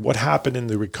between what happened in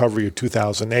the recovery of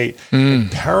 2008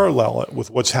 and parallel it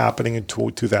with what's happening in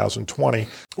 2020,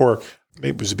 or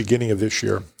maybe it was the beginning of this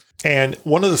year. And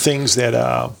one of the things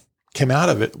that came out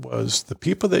of it was the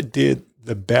people that did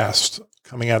the best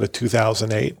coming out of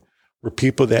 2008 were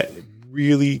people that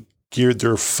really geared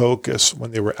their focus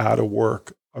when they were out of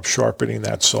work of sharpening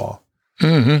that saw.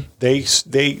 They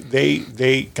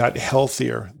got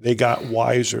healthier, they got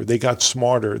wiser, they got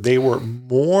smarter, they were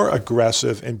more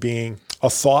aggressive in being a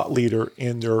thought leader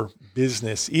in their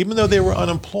business, even though they were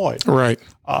unemployed. Right.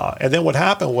 And then what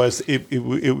happened was it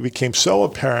became so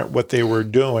apparent what they were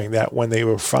doing that when they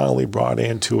were finally brought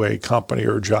into a company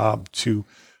or job to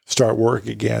start work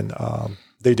again,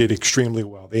 they did extremely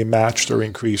well. They matched or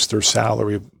increased their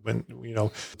salary when,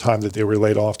 the time that they were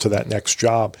laid off to that next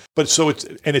job. But so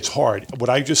it's hard. What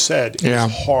I just said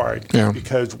is hard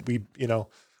because we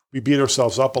beat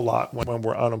ourselves up a lot when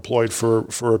we're unemployed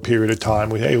for a period of time.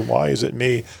 Hey, why is it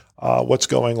me? What's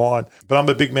going on? But I'm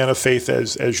a big man of faith,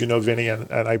 as you know, Vinny,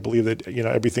 and I believe that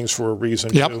everything's for a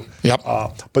reason too.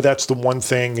 But that's the one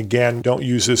thing. Again, don't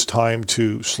use this time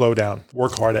to slow down.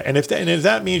 Work harder. And if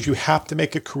that means you have to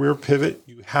make a career pivot,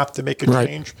 you have to make a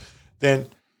change, then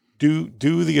do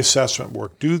the assessment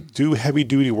work. Do heavy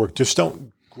duty work. Just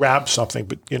don't grab something,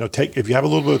 but if you have a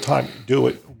little bit of time, do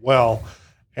it well.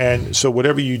 And so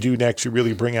whatever you do next, you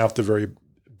really bring out the very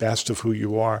best of who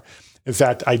you are. In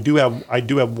fact, I do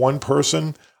have one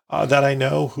person that I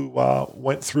know who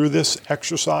went through this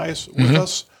exercise with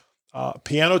us.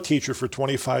 Piano teacher for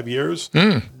 25 years.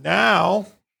 Now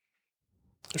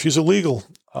she's a legal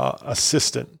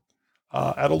assistant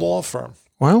at a law firm.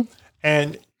 Wow!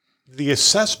 And the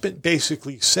assessment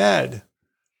basically said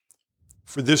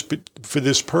for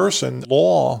this person,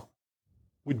 law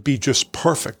would be just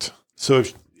perfect. So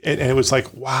and it was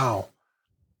like, wow.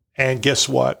 And guess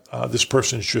what? This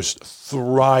person's just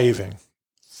thriving.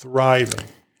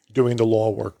 doing the law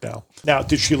work now. Now,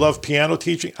 did she love piano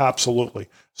teaching? Absolutely.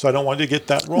 So I don't want you to get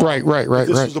that wrong. Right.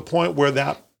 This is the point where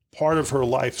that part of her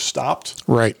life stopped.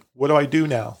 Right. What do I do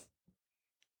now?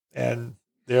 And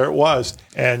there it was.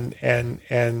 And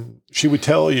she would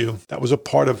tell you that was a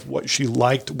part of what she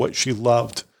liked, what she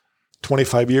loved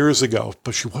 25 years ago,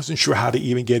 but she wasn't sure how to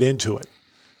even get into it.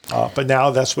 But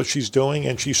now that's what she's doing,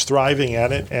 and she's thriving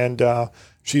at it. And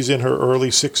she's in her early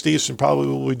 60s and probably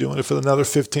will be doing it for another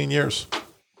 15 years.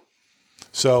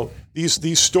 So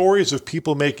these stories of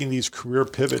people making these career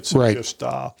pivots are just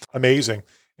amazing.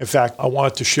 In fact, I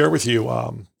wanted to share with you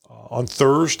on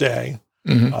Thursday,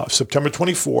 September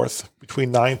 24th,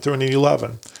 between 9:30 and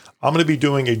 11, I'm going to be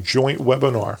doing a joint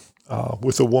webinar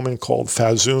with a woman called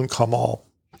Cuzin Vinnie.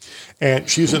 And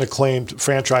she's an acclaimed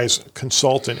franchise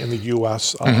consultant in the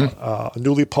U.S., a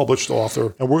newly published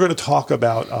author. And we're going to talk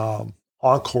about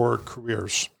encore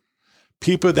careers,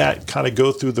 people that kind of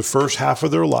go through the first half of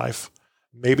their life.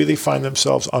 Maybe they find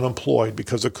themselves unemployed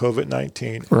because of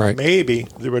COVID-19. Right. Maybe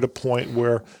they're at a point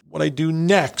where what I do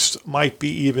next might be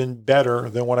even better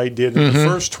than what I did in the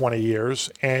first 20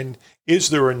 years. And is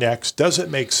there a next? Does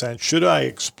it make sense? Should I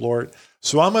explore it?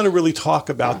 So I'm going to really talk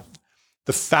about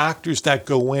the factors that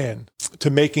go in to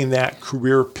making that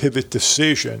career pivot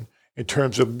decision in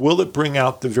terms of, will it bring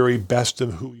out the very best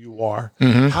of who you are?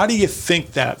 How do you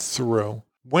think that through?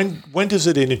 When does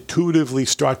it intuitively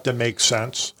start to make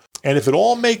sense? And if it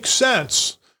all makes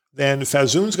sense, then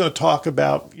Cuzin's going to talk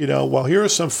about, well, here are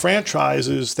some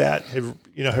franchises that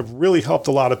have really helped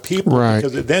a lot of people,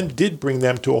 because it then did bring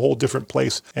them to a whole different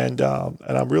place. And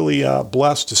I'm really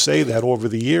blessed to say that over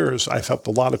the years, I've helped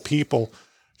a lot of people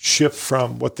shift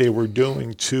from what they were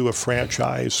doing to a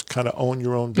franchise, kind of own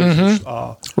your own business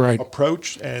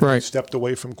approach, and stepped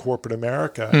away from corporate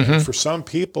America. And for some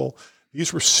people,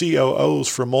 these were COOs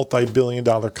for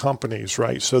multi-billion-dollar companies,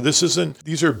 right? So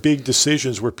these are big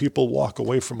decisions where people walk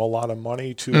away from a lot of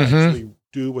money to actually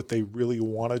do what they really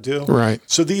want to do. Right.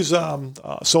 So these, it's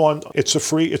a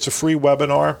free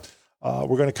webinar.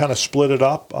 We're going to kind of split it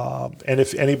up. And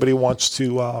if anybody wants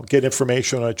to get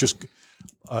information on it, just,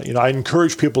 I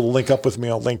encourage people to link up with me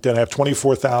on LinkedIn. I have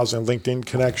 24,000 LinkedIn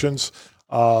connections.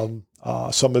 So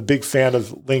I'm a big fan of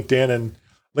LinkedIn, and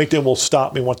LinkedIn will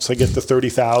stop me once I get to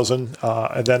 30,000,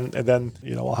 and then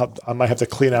I might have to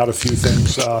clean out a few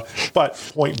things.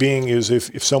 But point being is,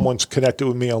 if someone's connected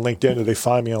with me on LinkedIn or they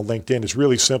find me on LinkedIn, it's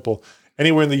really simple.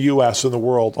 Anywhere in the U.S. in the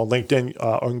world, on LinkedIn,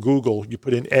 on Google, you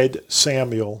put in Ed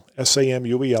Samuel,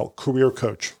 Samuel, career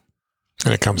coach.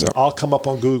 And it comes up. I'll come up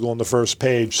on Google on the first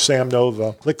page, Sam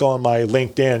Nova. Click on my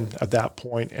LinkedIn at that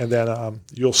point, and then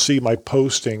you'll see my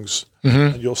postings,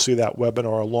 and you'll see that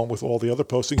webinar along with all the other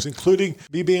postings, including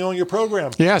me being on your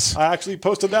program. Yes. I actually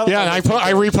posted that. Yeah, and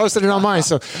I reposted it on mine.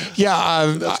 So,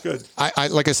 yeah. That's good. I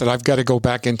like I said, I've got to go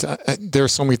back into there are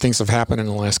so many things that have happened in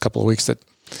the last couple of weeks that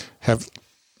have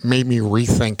made me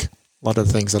rethink a lot of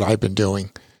the things that I've been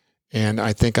doing. And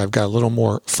I think I've got a little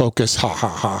more focus.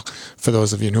 For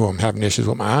those of you who I'm having issues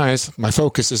with my eyes, my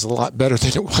focus is a lot better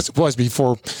than it was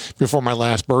before my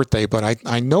last birthday. But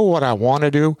I know what I want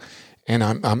to do, and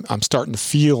I'm starting to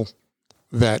feel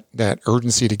that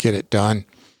urgency to get it done.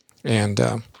 And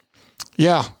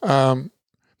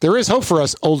there is hope for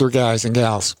us older guys and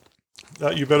gals.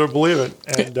 You better believe it.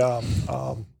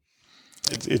 And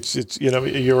it's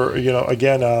you're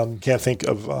again can't think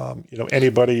of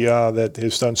anybody that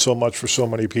has done so much for so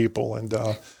many people, and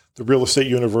the real estate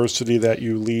university that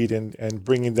you lead, and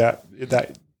bringing that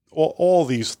all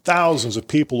these thousands of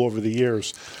people over the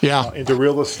years into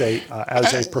real estate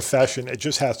as a profession. It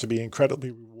just has to be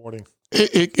incredibly rewarding.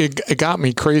 It got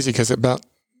me crazy because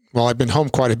I've been home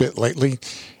quite a bit lately,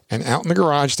 and out in the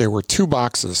garage there were 2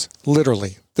 boxes,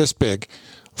 literally this big,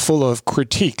 full of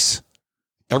critiques.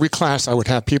 Every class I would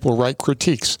have people write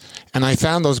critiques, and I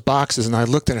found those boxes and I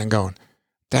looked at it and going,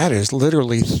 that is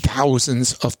literally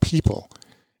thousands of people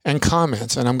and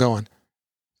comments. And I'm going,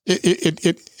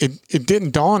 it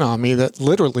didn't dawn on me that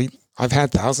literally I've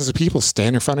had thousands of people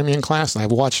stand in front of me in class, and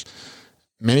I've watched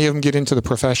many of them get into the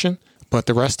profession, but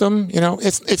the rest of them,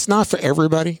 it's not for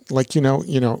everybody. Like, you've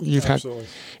Absolutely.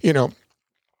 had,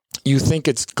 you think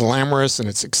it's glamorous and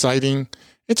it's exciting.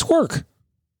 It's work.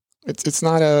 It's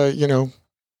not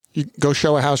you go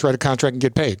show a house, write a contract, and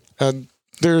get paid.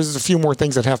 There's a few more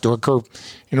things that have to occur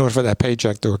in order for that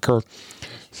paycheck to occur.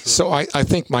 So I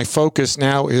think my focus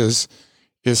now is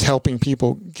helping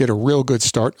people get a real good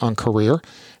start on career.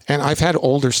 And I've had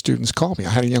older students call me.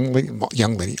 I had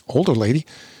a older lady.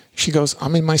 She goes,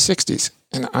 I'm in my 60s,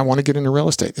 and I want to get into real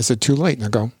estate. Is it too late? And I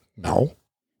go, no.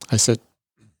 I said,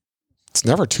 it's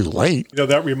never too late.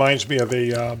 That reminds me of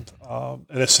an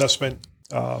assessment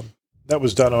that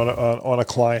was done on a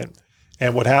client.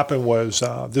 And what happened was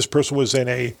this person was in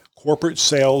a corporate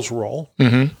sales role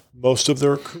most of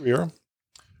their career,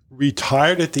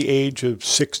 retired at the age of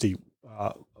 60,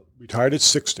 retired at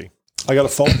 60. I got a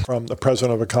phone from the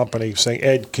president of a company saying,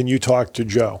 Ed, can you talk to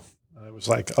Joe? I was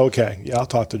like, okay, yeah, I'll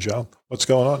talk to Joe. What's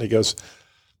going on? He goes,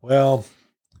 well,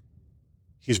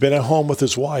 he's been at home with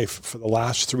his wife for the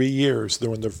last 3 years.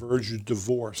 They're on the verge of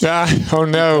divorce. Oh,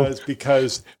 no.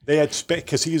 Because they had spent,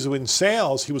 because he was in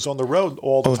sales, he was on the road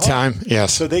all the time.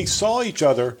 Yes. So they saw each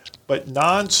other, but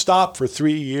nonstop for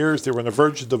 3 years. They were on the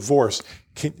verge of divorce.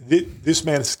 This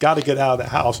man's got to get out of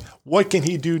the house. What can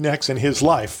he do next in his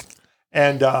life?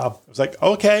 And I was like,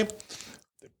 okay,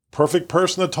 perfect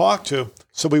person to talk to.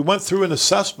 So we went through an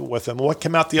assessment with him. What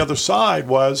came out the other side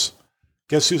was,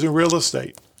 guess who's in real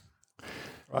estate?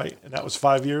 Right. And that was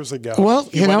 5 years ago. Well,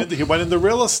 he went into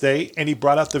real estate and he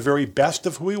brought out the very best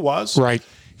of who he was. Right.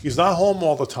 He's not home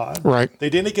all the time. Right. They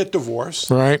didn't get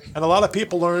divorced. Right. And a lot of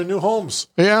people are in new homes.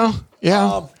 Yeah.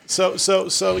 Yeah. So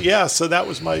that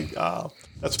was my,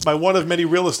 that's my one of many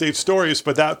real estate stories,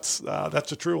 but that's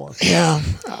a true one. Yeah.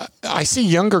 I see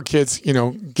younger kids,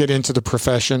 get into the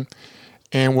profession.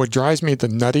 And what drives me the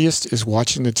nuttiest is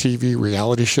watching the TV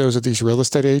reality shows of these real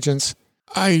estate agents.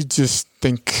 I just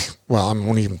think, well, I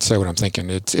won't even say what I'm thinking.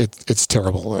 It's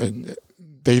terrible.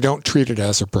 They don't treat it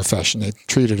as a profession. They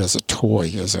treat it as a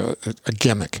toy, as a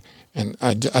gimmick. And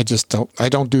I just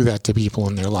don't do that to people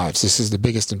in their lives. This is the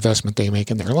biggest investment they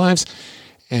make in their lives.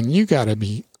 And you got to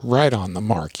be right on the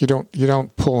mark. You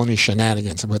don't pull any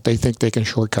shenanigans, but they think they can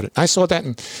shortcut it. I saw that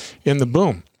in the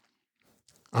boom.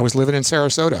 I was living in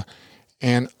Sarasota,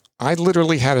 and I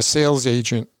literally had a sales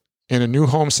agent in a new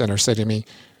home center say to me,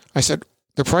 I said,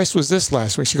 the price was this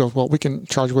last week. She goes, well, we can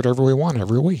charge whatever we want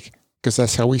every week because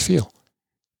that's how we feel.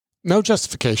 No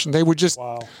justification. They would just,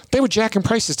 They would jack in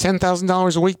prices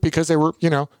 $10,000 a week because they were,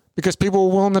 because people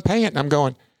were willing to pay it. And I'm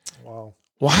going,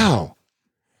 wow.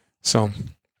 So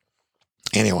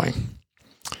anyway,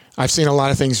 I've seen a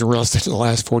lot of things in real estate in the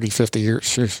last 40, 50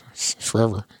 years, it's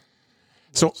forever.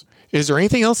 So is there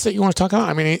anything else that you want to talk about?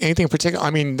 I mean, anything in particular?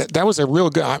 I mean, that was a real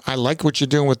good, I like what you're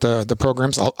doing with the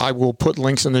programs. I will put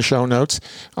links in the show notes.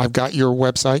 I've got your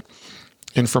website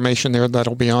information there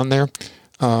that'll be on there.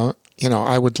 I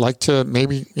would like to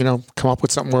maybe, come up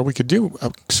with something where we could do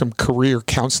some career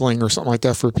counseling or something like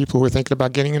that for people who are thinking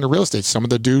about getting into real estate, some of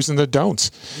the do's and the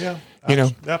don'ts. Yeah,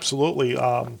 absolutely.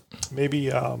 Maybe,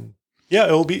 it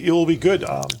will be good.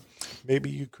 Maybe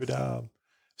you could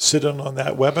sit in on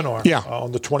that webinar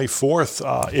on the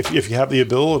 24th if you have the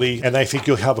ability. And I think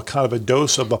you'll have a kind of a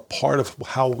dose of a part of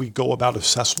how we go about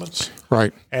assessments.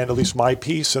 Right. And at least my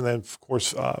piece. And then, of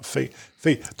course, Faye.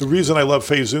 The reason I love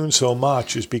Faizun so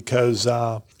much is because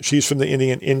she's from the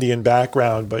Indian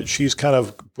background, but she's kind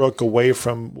of broke away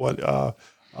from what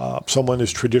someone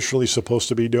is traditionally supposed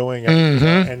to be doing,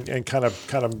 and kind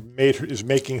of is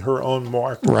making her own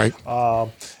mark, right?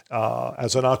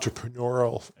 As an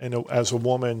entrepreneurial and as a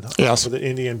woman with an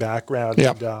Indian background,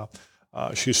 and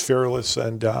she's fearless,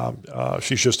 and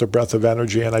she's just a breath of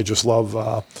energy, and I just love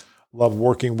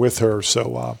working with her.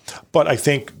 So, but I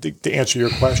think to answer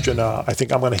your question, I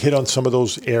think I'm going to hit on some of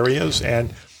those areas,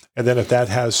 and then if that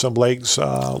has some legs,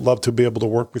 love to be able to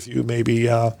work with you, maybe.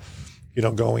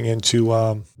 Going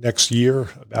into next year,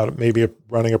 about maybe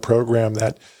running a program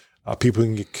that people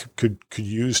could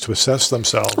use to assess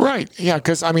themselves. Right. Yeah.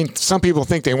 Because some people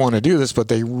think they want to do this, but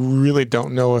they really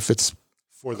don't know if it's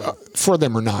for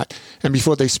them or not. And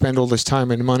before they spend all this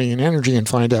time and money and energy and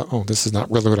find out, oh, this is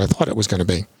not really what I thought it was going to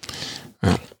be.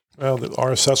 Well,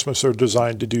 our assessments are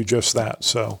designed to do just that.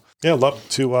 So yeah, love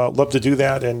to do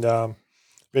that. And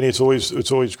Vinnie, it's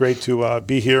always great to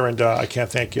be here, and I can't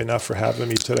thank you enough for having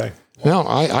me today. No,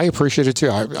 I appreciate it too.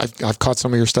 I've caught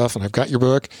some of your stuff, and I've got your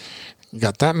book. You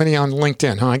got that many on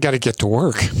LinkedIn, huh? I got to get to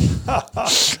work.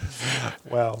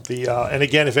 Well, and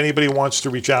again, if anybody wants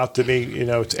to reach out to me,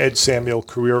 it's Ed Samuel,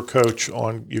 Career Coach.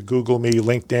 You Google me,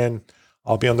 LinkedIn.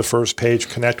 I'll be on the first page.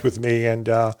 Connect with me, and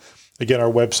again,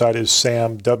 our website is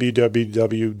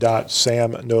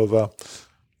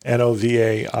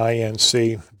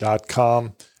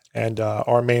www.samnova.com, and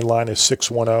our main line is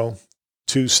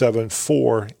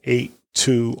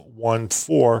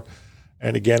 610-274-8214.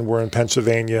 And again, we're in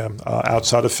Pennsylvania,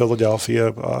 outside of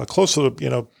Philadelphia, close to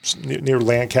near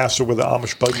Lancaster, where the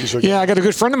Amish buggies are. Yeah, I got a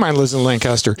good friend of mine lives in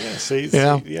Lancaster.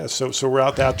 Yeah, so we're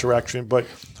out that direction. But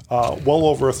well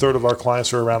over a third of our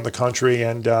clients are around the country,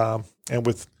 and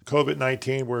with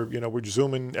COVID-19, we're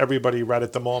zooming everybody right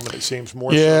at the moment. It seems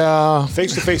more. Yeah,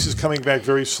 face to face is coming back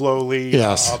very slowly.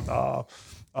 Yes, but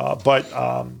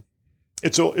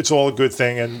it's all a good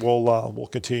thing, and we'll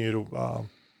continue to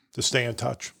to stay in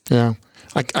touch. Yeah.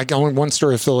 I got one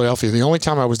story of Philadelphia. The only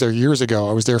time I was there years ago,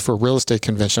 I was there for a real estate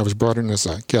convention. I was brought in as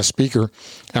a guest speaker,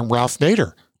 and Ralph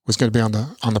Nader was going to be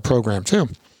on the program too.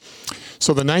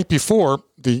 So the night before,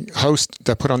 the host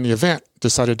that put on the event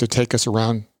decided to take us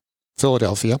around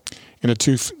Philadelphia in a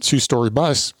two-story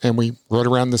bus, and we rode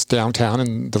around this downtown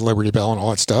and the Liberty Bell and all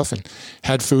that stuff, and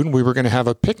had food, and we were going to have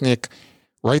a picnic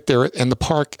right there in the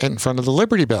park in front of the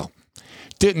Liberty Bell.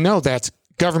 Didn't know that's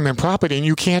government property, and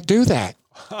you can't do that.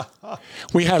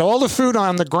 We had all the food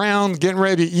on the ground, getting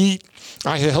ready to eat.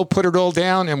 I helped put it all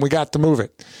down, and we got to move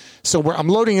it. So I'm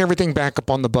loading everything back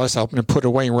up on the bus, helping to put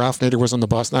away, and Ralph Nader was on the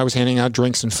bus, and I was handing out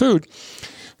drinks and food.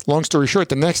 Long story short,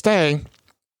 the next day,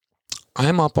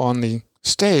 I'm up on the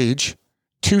stage,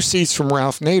 2 seats from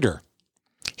Ralph Nader.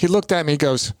 He looked at me,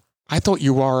 goes, "I thought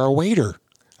you were a waiter."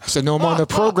 I said, "No, I'm on the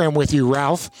program with you,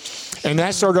 Ralph." And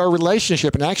that started our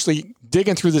relationship. And actually,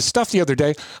 digging through this stuff the other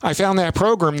day, I found that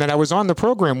program that I was on the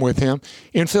program with him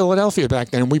in Philadelphia back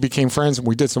then. And we became friends, and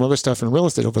we did some other stuff in real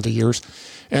estate over the years.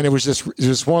 And it was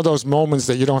just one of those moments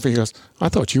that you don't think, he goes, "I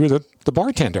thought you were the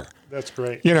bartender." That's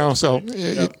great. So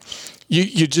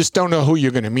you just don't know who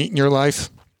you're going to meet in your life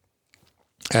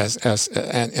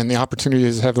and the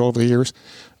opportunities to have it over the years.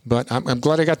 But I'm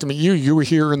glad I got to meet you. You were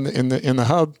here in the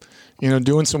hub,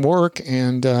 doing some work,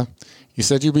 and you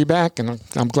said you'd be back, and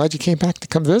I'm glad you came back to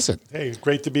come visit. Hey,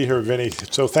 great to be here, Vinny.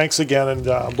 So thanks again, and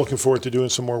I'm looking forward to doing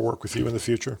some more work with you in the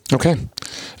future. Okay.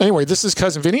 Anyway, this is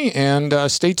Cuzin Vinnie, and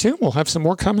stay tuned. We'll have some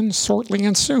more coming shortly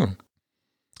and soon.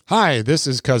 Hi, this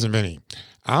is Cuzin Vinnie.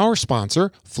 Our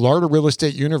sponsor,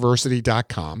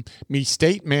 FloridaRealEstateUniversity.com, meets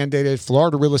state-mandated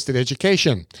Florida real estate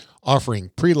education, offering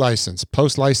pre-license,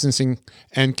 post-licensing,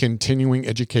 and continuing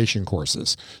education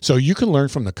courses, so you can learn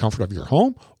from the comfort of your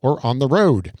home or on the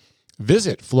road.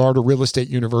 Visit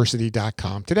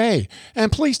FloridaRealEstateUniversity.com today,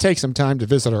 and please take some time to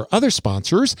visit our other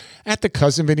sponsors at the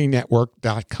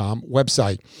CuzinVinnieNetwork.com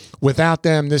website. Without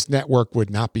them, this network would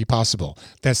not be possible.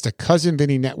 That's the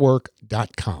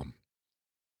CuzinVinnieNetwork.com.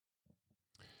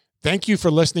 Thank you for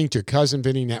listening to Cuzin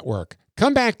Vinnie Network.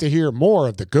 Come back to hear more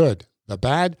of the good, the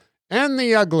bad, and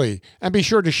the ugly, and be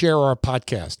sure to share our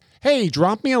podcast. Hey,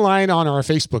 drop me a line on our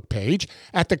Facebook page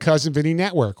at the Cuzin Vinnie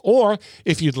Network, or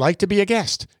if you'd like to be a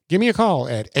guest, give me a call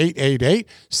at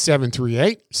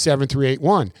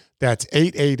 888-738-7381. That's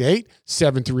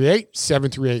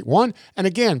 888-738-7381. And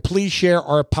again, please share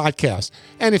our podcast.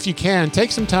 And if you can,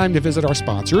 take some time to visit our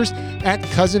sponsors at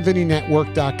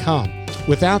CuzinVinnieNetwork.com.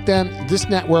 Without them, this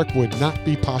network would not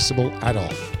be possible at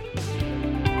all.